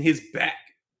beats and his back.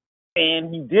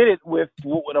 And he did it with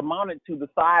what would amounted to the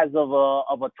size of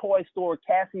a toy store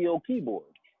Casio keyboard.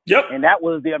 Yep. And that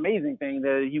was the amazing thing,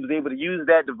 that he was able to use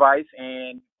that device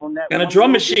and from that and a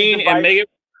drum machine device, and make it.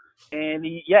 And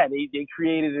they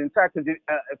created an entire. Because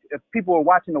if people were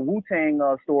watching the Wu-Tang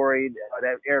story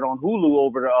that aired on Hulu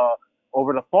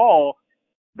over the fall,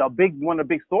 one of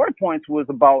the big story points was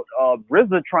about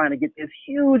RZA trying to get this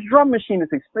huge drum machine, this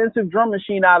expensive drum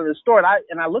machine out of the store.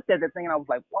 And I looked at that thing and I was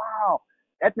like, wow,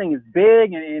 that thing is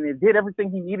big and it did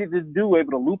everything he needed to do,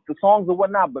 able to loop the songs and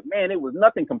whatnot. But man, it was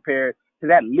nothing compared to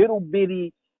that little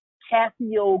bitty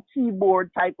Casio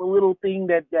keyboard type of little thing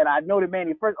that I know that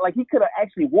Manny Fresh, like he could have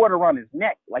actually wore it around his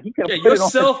neck. Like he could have put it on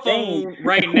cell his phone thing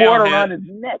right and now wore it around his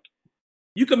neck.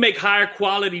 You can make higher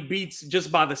quality beats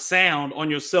just by the sound on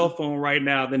your cell phone right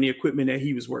now than the equipment that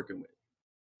he was working with.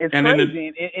 It's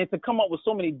crazy, and to come up with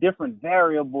so many different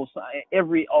variables.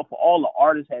 All the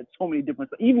artists had so many different.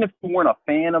 Even if you weren't a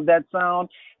fan of that sound,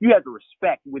 you had to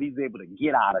respect what he's able to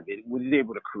get out of it, what he's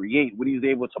able to create, what he's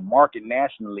able to market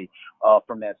nationally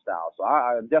from that style. So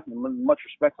I definitely much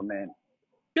respect for man.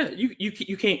 Yeah,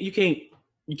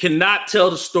 you cannot tell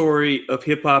the story of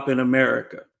hip hop in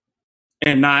America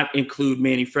and not include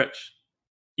Manny Fresh.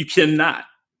 You cannot.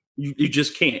 You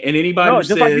just can't. And anybody who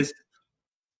says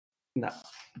no.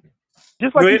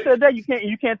 Just like you said that, you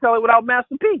can't tell it without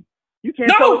Master P. You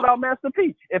can't tell it without Master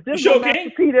P. If there's no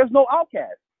Master P, there's no Outkast.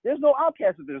 There's no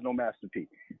Outkast if there's no Master P.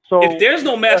 So if there's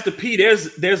no Master P,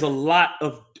 there's a lot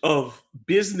of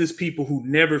business people who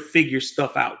never figure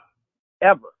stuff out.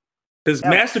 Ever. Because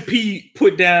Master P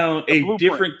put down a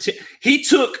different he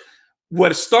took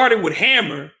what started with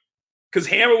Hammer, because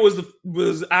Hammer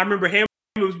was I remember Hammer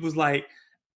was like,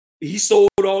 he sold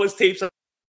all his tapes.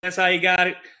 That's how he got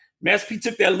it. Master P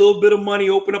took that little bit of money,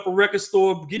 opened up a record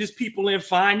store, get his people in,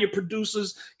 find your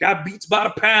producers, got beats by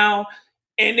the pound,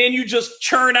 and then you just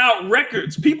churn out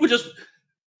records. People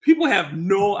have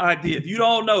no idea. If you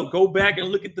don't know, go back and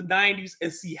look at the 90s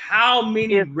and see how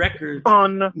many records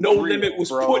No Limit was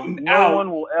putting out. No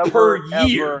one will per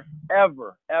year.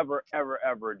 ever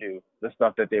do the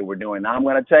stuff that they were doing. Now, I'm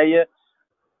going to tell you,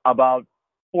 about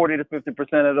 40 to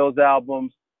 50% of those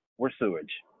albums were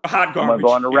sewage. Hot garbage. I'm going to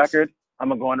go on the record. I'm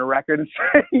going to go on the record and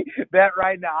say that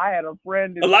right now. I had a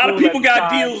friend. A lot of people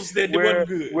got deals that wasn't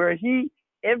good. Where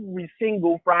every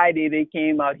single Friday they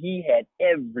came out, he had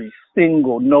every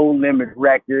single No Limit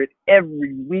record.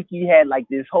 Every week he had like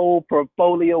this whole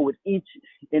portfolio with each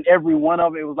and every one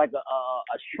of it. It was like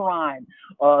a shrine.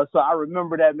 So I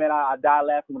remember that, man. I die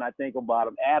laughing when I think about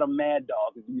him. Adam Mad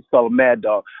Dog, we used to call him Mad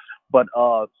Dog. But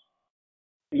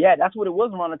yeah, that's what it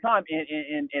was around the time.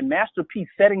 And Master P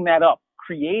setting that up,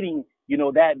 creating, you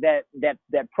know, that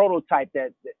prototype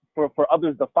that for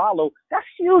others to follow, that's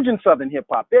huge in Southern hip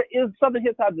hop. Southern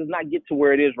hip hop does not get to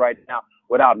where it is right now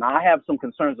without. Now, I have some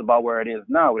concerns about where it is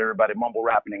now with everybody mumble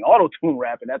rapping and auto-tune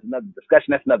rapping. That's another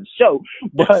discussion. That's another show.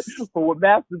 But for what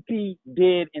Master P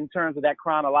did in terms of that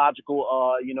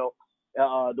chronological,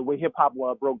 the way hip hop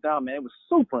broke down, man, it was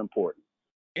super important.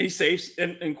 And he saved,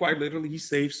 and quite literally, he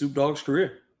saved Snoop Dogg's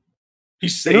career. He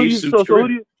saved Snoop's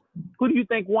career. Who do you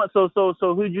think won? So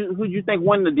who do you think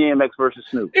won the DMX versus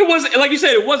Snoop? It wasn't, like you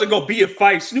said, it wasn't gonna be a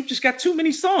fight. Snoop just got too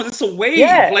many songs. It's a wave.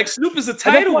 Yeah. Like Snoop is a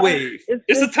tidal wave.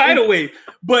 It's a tidal wave.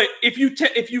 But if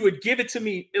you would give it to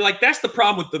me, like that's the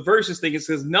problem with the versus thing. It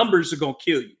says numbers are gonna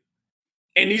kill you.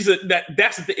 And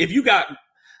that's the thing. If you got,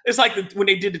 it's like when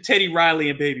they did the Teddy Riley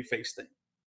and Babyface thing.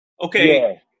 Okay,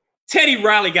 yeah. Teddy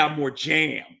Riley got more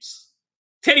jams.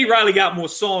 Teddy Riley got more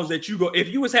songs that you go. If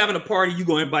you was having a party, you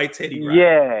go invite Teddy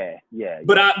Riley. Yeah.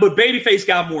 But Babyface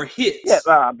got more hits. Yeah,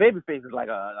 Babyface is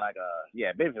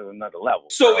Babyface is another level.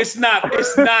 So it's not,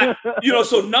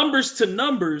 so numbers to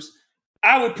numbers,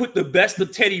 I would put the best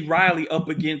of Teddy Riley up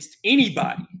against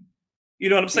anybody. You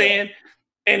know what I'm saying?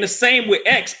 And the same with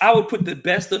X, I would put the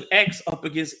best of X up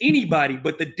against anybody.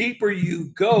 But the deeper you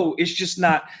go, it's just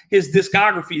not, his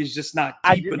discography is just not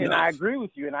deep enough. And I agree with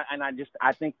you. And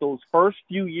I think those first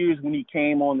few years when he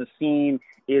came on the scene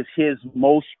is his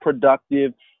most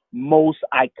productive, most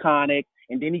iconic.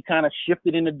 And then he kind of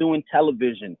shifted into doing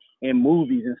television and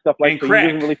movies and stuff like that. So he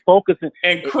wasn't really focusing.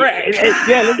 And crack.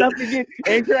 Yeah, let's not forget.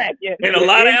 And crack. Yeah. And a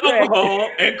lot of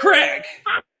alcohol and crack.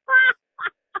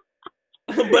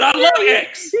 But I love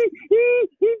X. He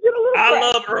did a little. I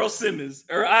love Earl Simmons.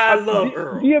 I love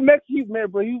Earl. DMX, he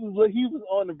was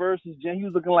on the versus, Jen. He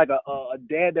was looking like a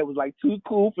dad that was like too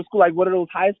cool for school, like one of those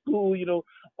high school, his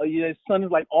son is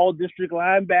like all district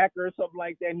linebacker or something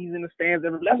like that. And he's in the stands.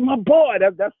 That's my boy.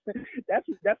 That's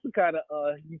the kind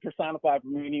of he personified for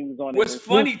me when he was on. What's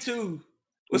funny too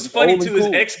is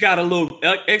X got that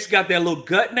little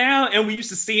gut now, and we used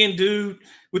to seeing dude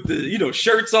with the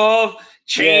shirts off,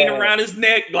 chain around his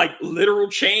neck, like literal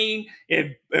chain,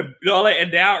 and all that.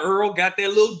 And now Earl got that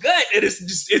little gut, and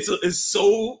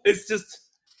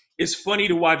it's funny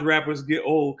to watch rappers get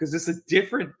old because it's a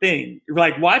different thing.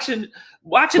 Like watching a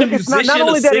musician, not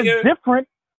only a that singer. It's different.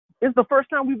 It's the first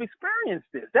time we've experienced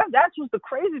this. That's what's the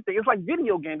crazy thing. It's like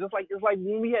video games. It's like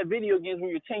when we had video games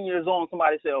when you're 10 years old. And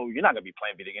somebody said, "Oh, you're not gonna be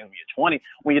playing video games when you're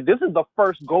 20." This is the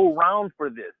first go round for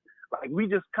this. Like we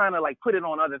just kind of like put it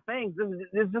on other things. This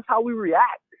is just how we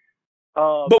react.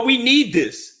 But we need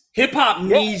this. Hip hop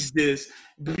needs this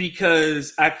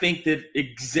because I think that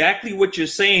exactly what you're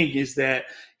saying is that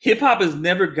hip hop has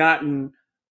never gotten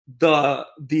the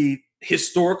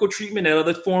historical treatment that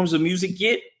other forms of music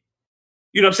get.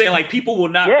 You know what I'm saying? Like people will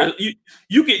not.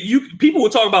 People will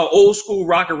talk about old school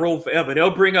rock and roll forever. They'll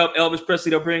bring up Elvis Presley.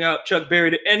 They'll bring up Chuck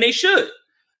Berry, and they should.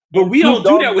 But we don't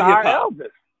do that with hip hop.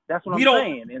 That's what I'm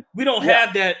saying. We don't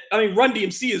have that. I mean, Run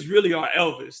DMC is really our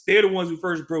Elvis. They're the ones who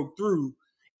first broke through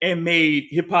and made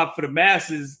hip hop for the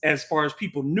masses as far as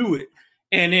people knew it.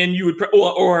 And then you would,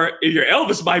 or your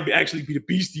Elvis might actually be the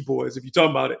Beastie Boys if you talk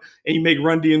about it. And you make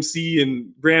Run DMC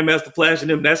and Grandmaster Flash and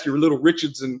them, that's your Little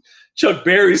Richards and Chuck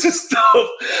Berry's and stuff.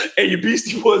 And your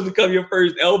Beastie Boys become your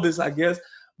first Elvis, I guess.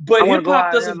 But hip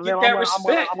hop doesn't get that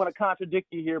respect. I'm going to contradict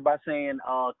you here by saying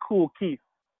Kool Keith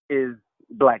is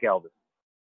Black Elvis.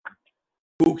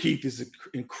 Kool Keith is an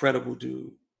incredible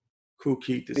dude. Kool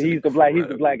Keith is he's the Black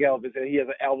Elvis, and he has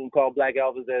an album called Black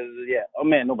Elvis. Oh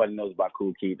man, nobody knows about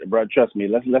Kool Keith, bro. Trust me.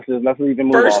 Let's even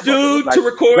move first off dude to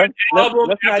record an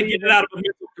album after getting out of a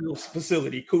mental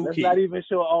facility. Kool Keith. Let's not even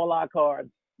show all our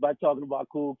cards by talking about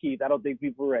Kool Keith. I don't think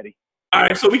people are ready. All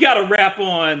right, so we got to wrap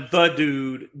on the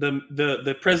dude,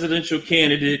 the presidential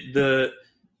candidate,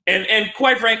 and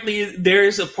quite frankly, there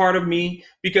is a part of me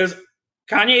because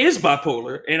Kanye is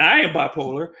bipolar and I am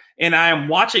bipolar, and I am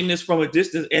watching this from a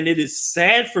distance, and it is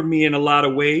sad for me in a lot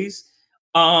of ways.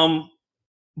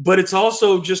 But it's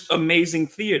also just amazing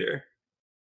theater.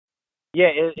 Yeah,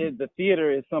 the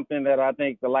theater is something that I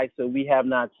think the likes that we have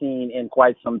not seen in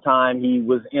quite some time. He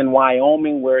was in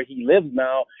Wyoming, where he lives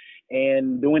now,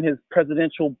 and doing his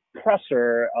presidential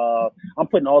presser. I'm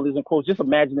putting all these in quotes. Just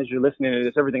imagine as you're listening to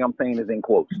this, everything I'm saying is in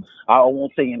quotes. I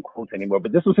won't say in quotes anymore,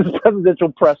 but this was his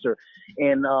presidential presser.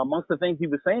 And amongst the things he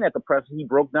was saying at the presser, he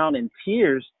broke down in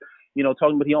tears,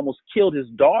 talking about he almost killed his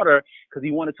daughter because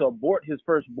he wanted to abort his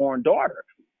firstborn daughter,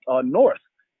 North.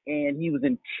 And he was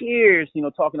in tears,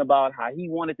 talking about how he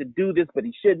wanted to do this, but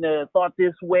he shouldn't have thought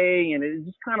this way. And it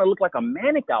just kind of looked like a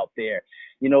manic out there,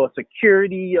 a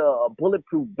security, a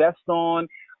bulletproof vest on.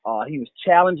 He was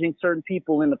challenging certain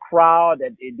people in the crowd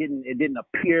that it didn't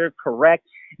appear correct.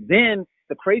 Then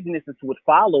the craziness is what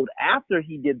followed after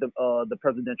he did the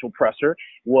presidential presser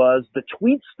was the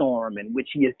tweet storm in which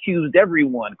he accused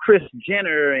everyone, Kris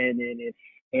Jenner and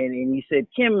he said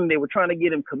Kim, they were trying to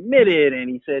get him committed, and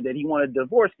he said that he wanted to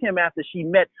divorce Kim after she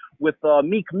met with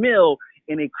Meek Mill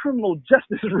in a criminal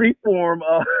justice reform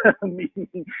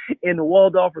meeting in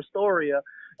Waldorf Astoria.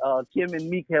 Kim and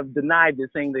Meek have denied this,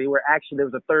 saying there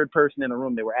was a third person in the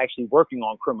room. They were actually working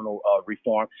on criminal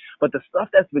reform. But the stuff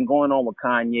that's been going on with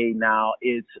Kanye now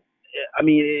is,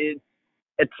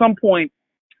 at some point,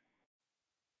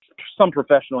 some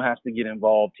professional has to get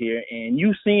involved here, and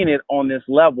you've seen it on this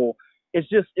level. It's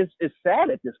sad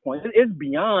at this point. It's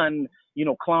beyond,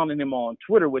 clowning him on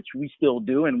Twitter, which we still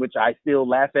do, and which I still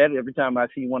laugh at every time I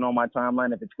see one on my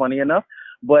timeline if it's funny enough.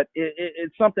 But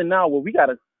it's something now where we got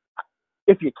to,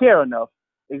 if you care enough,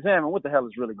 examine what the hell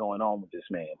is really going on with this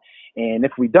man. And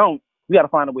if we don't, we got to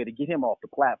find a way to get him off the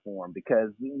platform,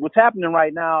 because what's happening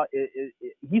right now,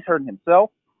 he's hurting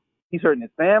himself. He's hurting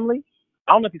his family.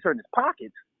 I don't know if he's hurting his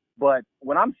pockets, but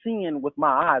what I'm seeing with my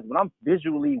eyes, what I'm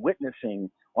visually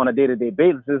witnessing on a day-to-day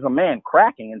basis is a man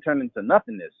cracking and turning to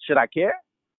nothingness. Should I care?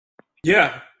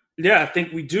 Yeah, I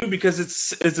think we do, because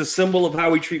it's a symbol of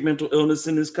how we treat mental illness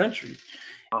in this country.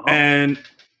 Uh-huh. And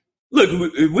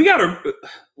look, we gotta.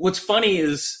 What's funny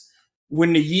is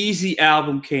when the Yeezy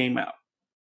album came out,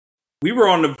 we were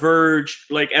on the verge,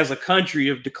 like as a country,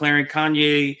 of declaring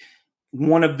Kanye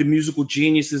one of the musical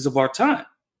geniuses of our time.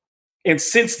 And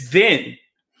since then,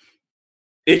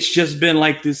 it's just been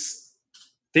like this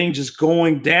thing just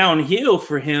going downhill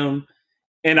for him.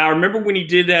 And I remember when he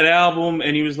did that album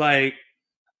and he was like,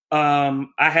 I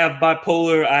have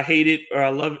bipolar, I hate it, or I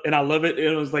love it. And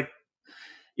it was like,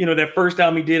 that first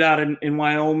album he did out in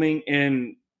Wyoming,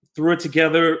 and threw it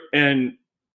together. And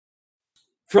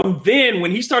from then,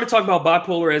 when he started talking about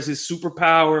bipolar as his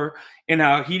superpower and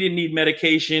how he didn't need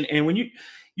medication, and when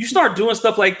you start doing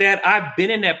stuff like that, I've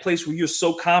been in that place where you're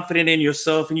so confident in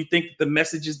yourself and you think that the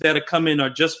messages that are coming are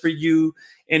just for you,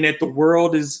 and that the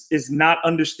world is not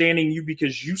understanding you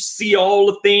because you see all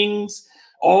the things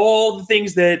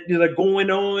that are going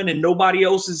on and nobody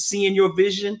else is seeing your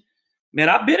vision. Man,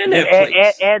 I've been in that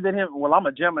place. Add to him. Well, I'm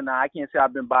a Gemini. I can't say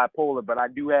I've been bipolar, but I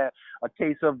do have a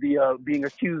case of the being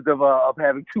accused of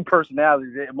having two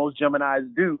personalities. Most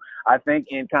Geminis do, I think.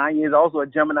 And Kanye is also a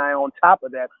Gemini on top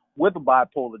of that with a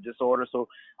bipolar disorder. So,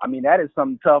 that is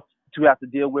something tough to have to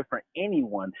deal with for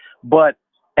anyone. But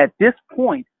at this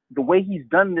point, the way he's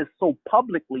done this so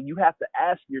publicly, you have to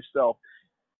ask yourself,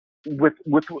 with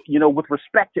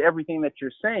respect to everything that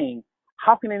you're saying,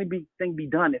 how can anything be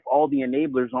done if all the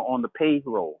enablers are on the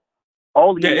payroll?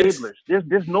 All the enablers.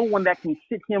 There's no one that can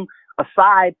sit him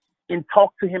aside and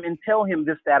talk to him and tell him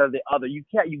this, that, or the other. You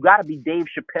got to be Dave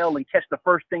Chappelle and catch the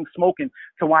first thing smoking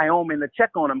to Wyoming to check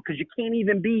on him, because you can't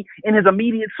even be in his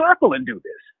immediate circle and do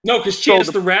this. No, because Chance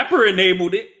the Rapper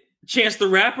enabled it. Chance the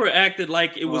Rapper acted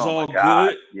like it was all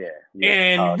good. Yeah.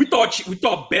 And we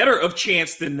thought better of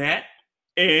Chance than that.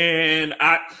 And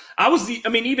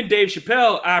even Dave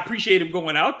Chappelle, I appreciate him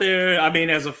going out there,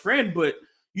 as a friend, but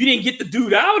you didn't get the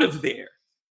dude out of there.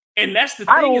 And that's the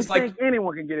thing. I don't think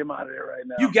anyone can get him out of there right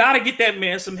now. You got to get that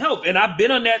man some help. And I've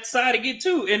been on that side again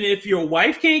too. And if your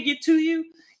wife can't get to you,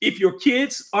 if your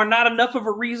kids are not enough of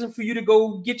a reason for you to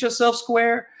go get yourself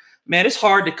square, man, it's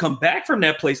hard to come back from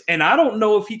that place. And I don't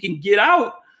know if he can get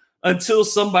out until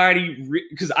somebody,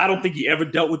 because I don't think he ever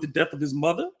dealt with the death of his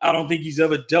mother. I don't think he's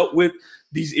ever dealt with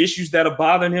these issues that are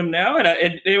bothering him now.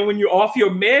 And when you're off your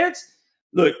meds,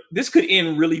 look, this could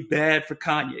end really bad for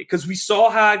Kanye, because we saw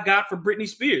how it got for Britney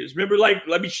Spears. Remember,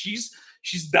 she's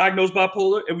diagnosed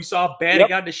bipolar, and we saw how bad it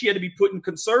got, that she had to be put in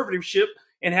conservatorship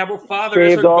and have her father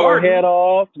as shaved her all her guardian. head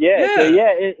off. Yeah, Yeah.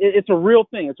 so it's a real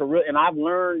thing. It's a real, and I've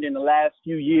learned in the last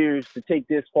few years to take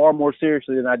this far more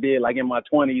seriously than I did like in my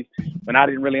 20s when I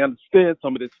didn't really understand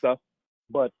some of this stuff.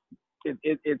 But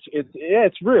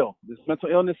it's real. This mental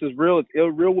illness is real. It's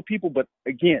real with people. But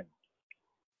again,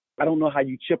 I don't know how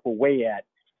you chip away at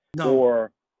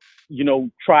or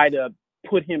try to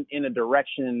put him in a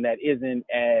direction that isn't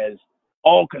as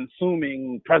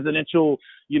all-consuming presidential,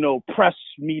 press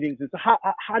meetings. And so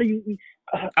how do you?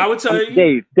 I would tell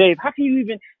you, Dave, how can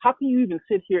you even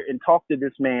sit here and talk to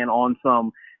this man on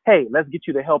some, hey, let's get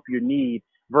you the help you need,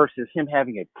 versus him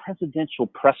having a presidential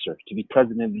presser to be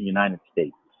president of the United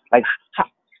States? Like,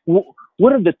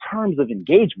 what are the terms of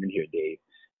engagement here, Dave?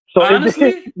 So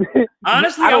honestly,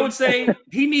 I would say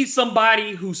he needs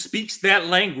somebody who speaks that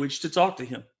language to talk to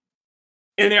him.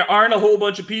 And there aren't a whole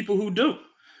bunch of people who do.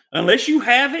 Unless you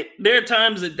have it, there are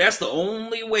times that's the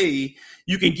only way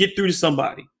you can get through to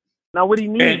somebody. Now, what he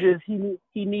needs is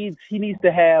he needs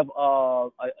to have a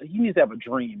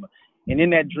dream, and in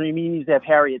that dream, he needs to have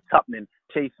Harriet Tubman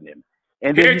chasing him.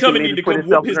 And Harriet Tubman needs to come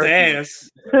whoop his ass.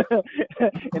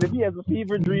 And if he has a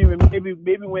fever dream, and maybe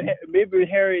when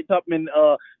Harriet Tubman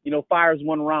fires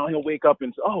one round, he'll wake up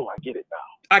and say, "Oh, I get it now."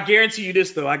 I guarantee you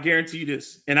this, though.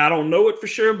 And I don't know it for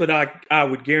sure, but I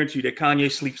would guarantee you that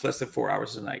Kanye sleeps less than 4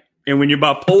 hours a night. And when you're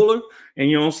bipolar and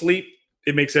you don't sleep,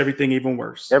 it makes everything even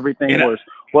worse. Everything worse.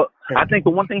 Well, I think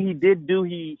the one thing he did do,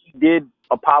 he did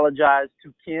apologize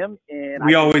to Kim, and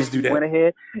we always do that. He went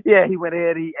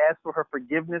ahead. He asked for her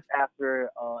forgiveness after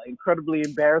incredibly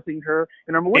embarrassing her.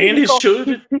 And his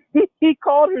children. He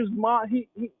called his mom. He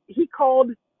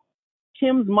called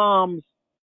Kim's mom's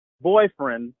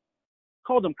boyfriend.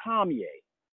 Called him Kanye.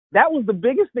 That was the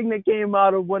biggest thing that came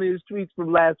out of one of his tweets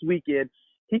from last weekend.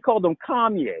 He called him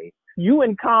Kanye. You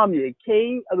and Kanye,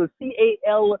 Calme.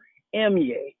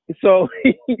 So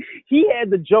he had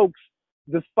the jokes,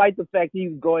 despite the fact he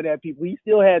was going at people. He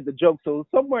still had the jokes. So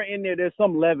somewhere in there's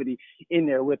some levity in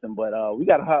there with him. But we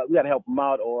gotta help him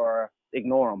out or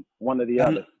ignore him, one or the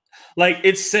other. Like,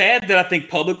 it's sad that I think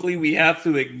publicly we have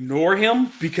to ignore him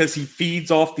because he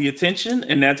feeds off the attention,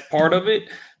 and that's part of it.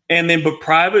 And then, but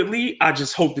privately, I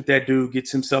just hope that dude gets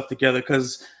himself together,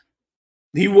 because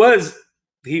he was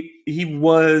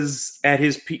at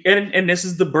his peak. And this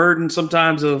is the burden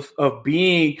sometimes of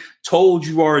being told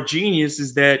you are a genius,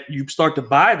 is that you start to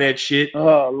buy that shit.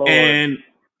 Oh, Lord. And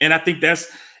I think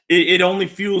it only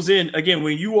fuels in, again,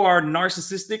 when you are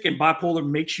narcissistic, and bipolar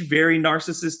makes you very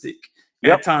narcissistic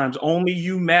at times. Only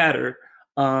you matter.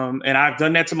 And I've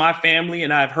done that to my family,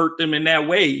 and I've hurt them in that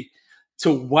way.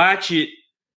 To watch it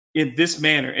in this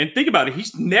manner, and think about it,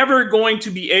 he's never going to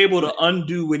be able to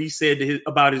undo what he said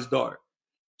about his daughter.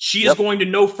 She is going to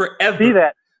know forever. See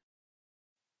that?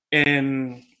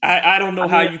 And I don't know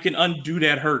how you can undo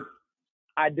that hurt.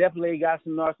 I definitely got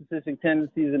some narcissistic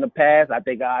tendencies in the past. I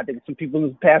think some people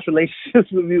in past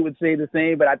relationships with me would say the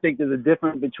same, but I think there's a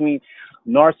difference between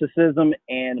narcissism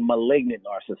and malignant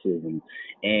narcissism.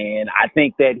 And I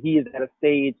think that he is at a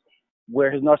stage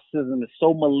where his narcissism is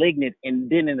so malignant, and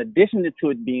then in addition to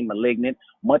it being malignant,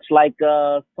 much like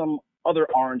some other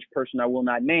orange person I will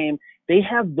not name, they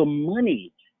have the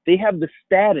money, they have the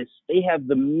status, they have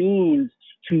the means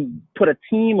to put a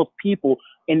team of people,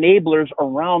 enablers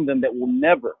around them that will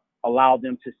never allow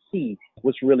them to see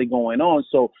what's really going on.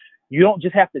 So you don't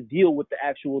just have to deal with the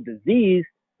actual disease,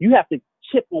 you have to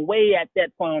chip away at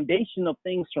that foundation of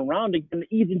things surrounding him,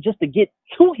 even just to get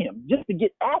to him, just to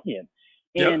get at him.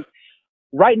 And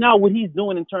right now, what he's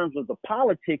doing in terms of the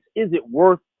politics, is it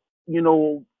worth,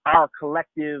 our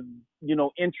collective,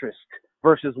 interest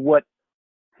versus what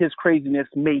his craziness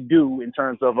may do in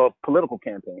terms of a political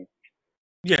campaign?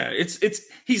 Yeah,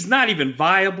 he's not even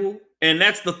viable. And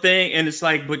that's the thing. And it's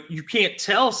like, but you can't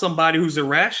tell somebody who's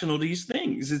irrational these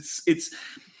things.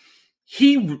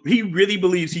 He really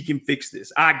believes he can fix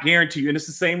this. I guarantee you. And it's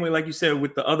the same way, like you said,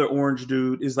 with the other orange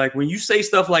dude, is like, when you say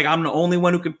stuff like, I'm the only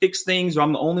one who can fix things, or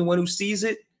I'm the only one who sees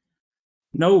it.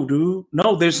 No, dude.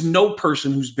 No, there's no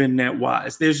person who's been that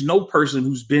wise. There's no person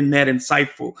who's been that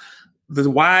insightful. The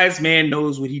wise man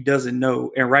knows what he doesn't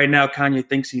know. And right now, Kanye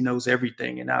thinks he knows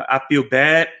everything. And I feel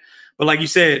bad. But like you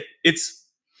said, But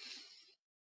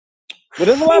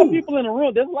there's a lot of people in the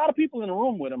room. There's a lot of people in the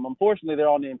room with him. Unfortunately, they're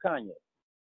all named Kanye.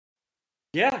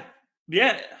 Yeah.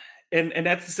 And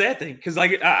that's the sad thing. Because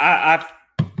like I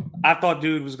thought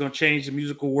dude was going to change the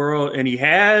musical world. And he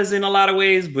has in a lot of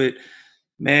ways. But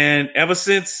man, ever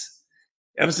since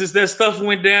that stuff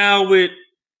went down with...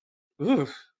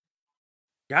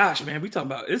 Gosh, man, we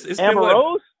talking about it's Amber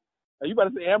Rose? Are you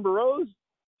about to say Amber Rose?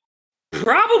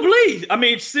 Probably. I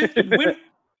mean,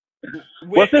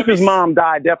 Well, since his mom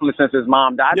died, definitely since his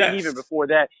mom died. I think Yes. even before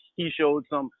that, he showed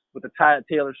some with the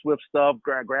Taylor Swift stuff,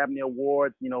 grabbing the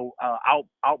awards,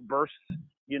 outbursts.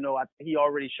 He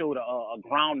already showed a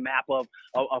ground map of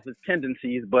his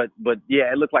tendencies, but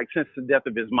yeah, it looked like since the death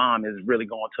of his mom is really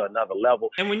going to another level.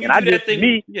 And when you do that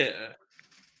thing,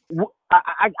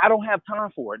 I don't have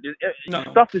time for it. No.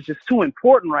 Stuff is just too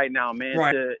important right now, man.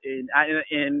 Right.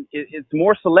 And it's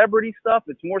more celebrity stuff.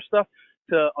 It's more stuff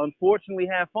to unfortunately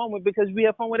have fun with, because we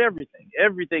have fun with everything.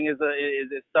 Everything is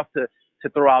stuff to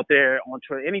throw out there on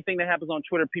Twitter. Anything that happens on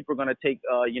Twitter, people are going to take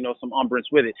some umbrance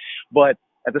with it. But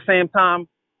at the same time,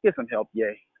 get some help,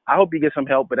 yay. I hope you get some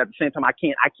help, but at the same time, I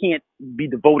can't be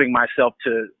devoting myself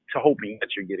to hoping that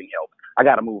you're getting help. I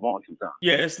got to move on sometimes.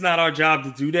 Yeah, it's not our job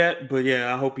to do that, but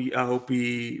yeah, I hope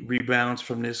he rebounds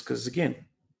from this, because again,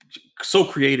 so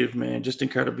creative, man, just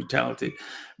incredibly talented,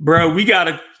 bro. We got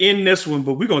to end this one,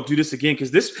 but we're gonna do this again,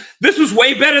 because this was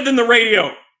way better than the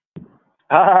radio.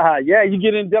 Yeah, you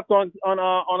get in depth on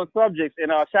a subject,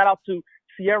 and shout out to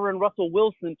Sierra and Russell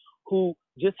Wilson, who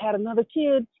just had another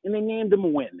kid, and they named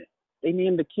him Win. They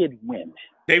named the kid Win.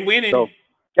 They winning. So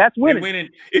that's winning. Winning.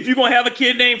 If you're gonna have a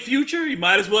kid named Future, you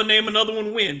might as well name another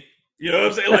one Win. You know what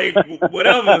I'm saying? Like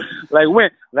whatever. Like Win,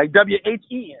 like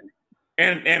WHEN.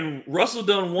 And Russell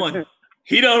done won.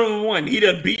 He done won. He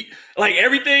done beat, like,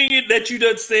 everything that you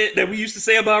done said that we used to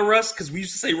say about Russ, because we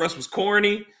used to say Russ was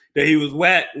corny, that he was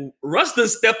whack. Russ done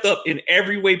stepped up in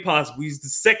every way possible. He's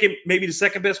maybe the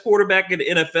second best quarterback in the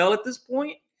NFL at this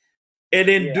point. And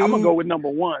then I'm gonna go with number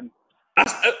one.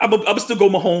 I'm still go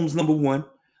Mahomes number one,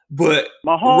 but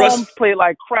Mahomes played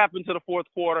like crap into the fourth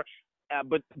quarter.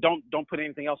 But don't put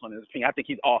anything else on his team. I think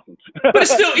he's awesome. But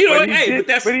it's still,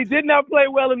 but he did not play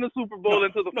well in the Super Bowl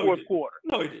until the fourth quarter.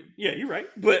 No, he didn't. Yeah, you're right.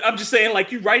 But I'm just saying,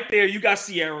 like, you right there, you got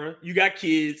Sierra, you got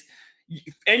kids,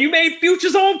 and you made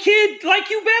Future's own kid like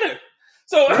you better.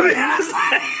 So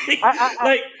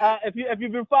if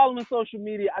you've been following social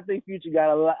media, I think Future got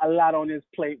a lot on his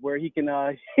plate where he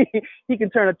can he can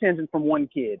turn attention from one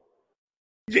kid.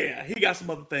 Yeah, he got some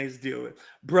other things to deal with.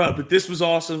 Bruh, but this was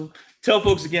awesome. Tell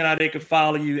folks again how they can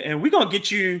follow you. And we're going to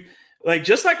get you, like,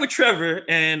 just like with Trevor,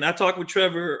 and I talked with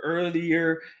Trevor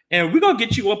earlier, and we're going to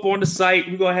get you up on the site.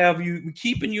 We're going to have you,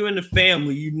 keeping you in the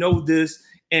family. You know this,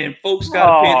 and folks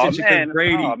got to pay attention to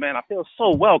Brady. Oh, man, I feel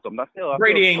so welcomed.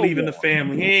 Brady ain't so leaving the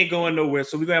family. He ain't going nowhere,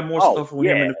 so we're going to have more stuff with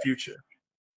him in the future.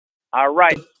 All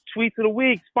right. Tweets of the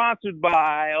week, sponsored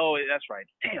by, that's right.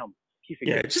 Damn.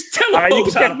 Yeah, just tell them. You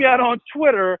can check me out on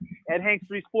Twitter at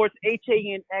Hanks3 Sports,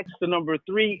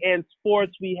 HANX3 and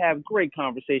Sports. We have great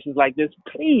conversations like this.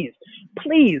 Please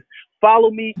follow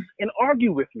me and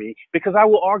argue with me, because I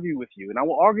will argue with you, and I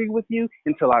will argue with you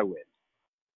until I win.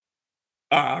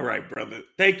 All right, brother.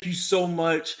 Thank you so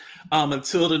much.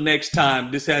 Until the next time,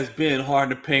 this has been Hard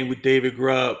to Paint with David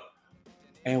Grubb,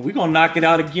 and we're gonna knock it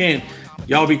out again.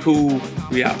 Y'all be cool.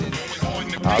 We out.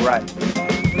 All right.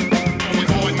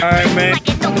 All right,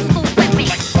 man.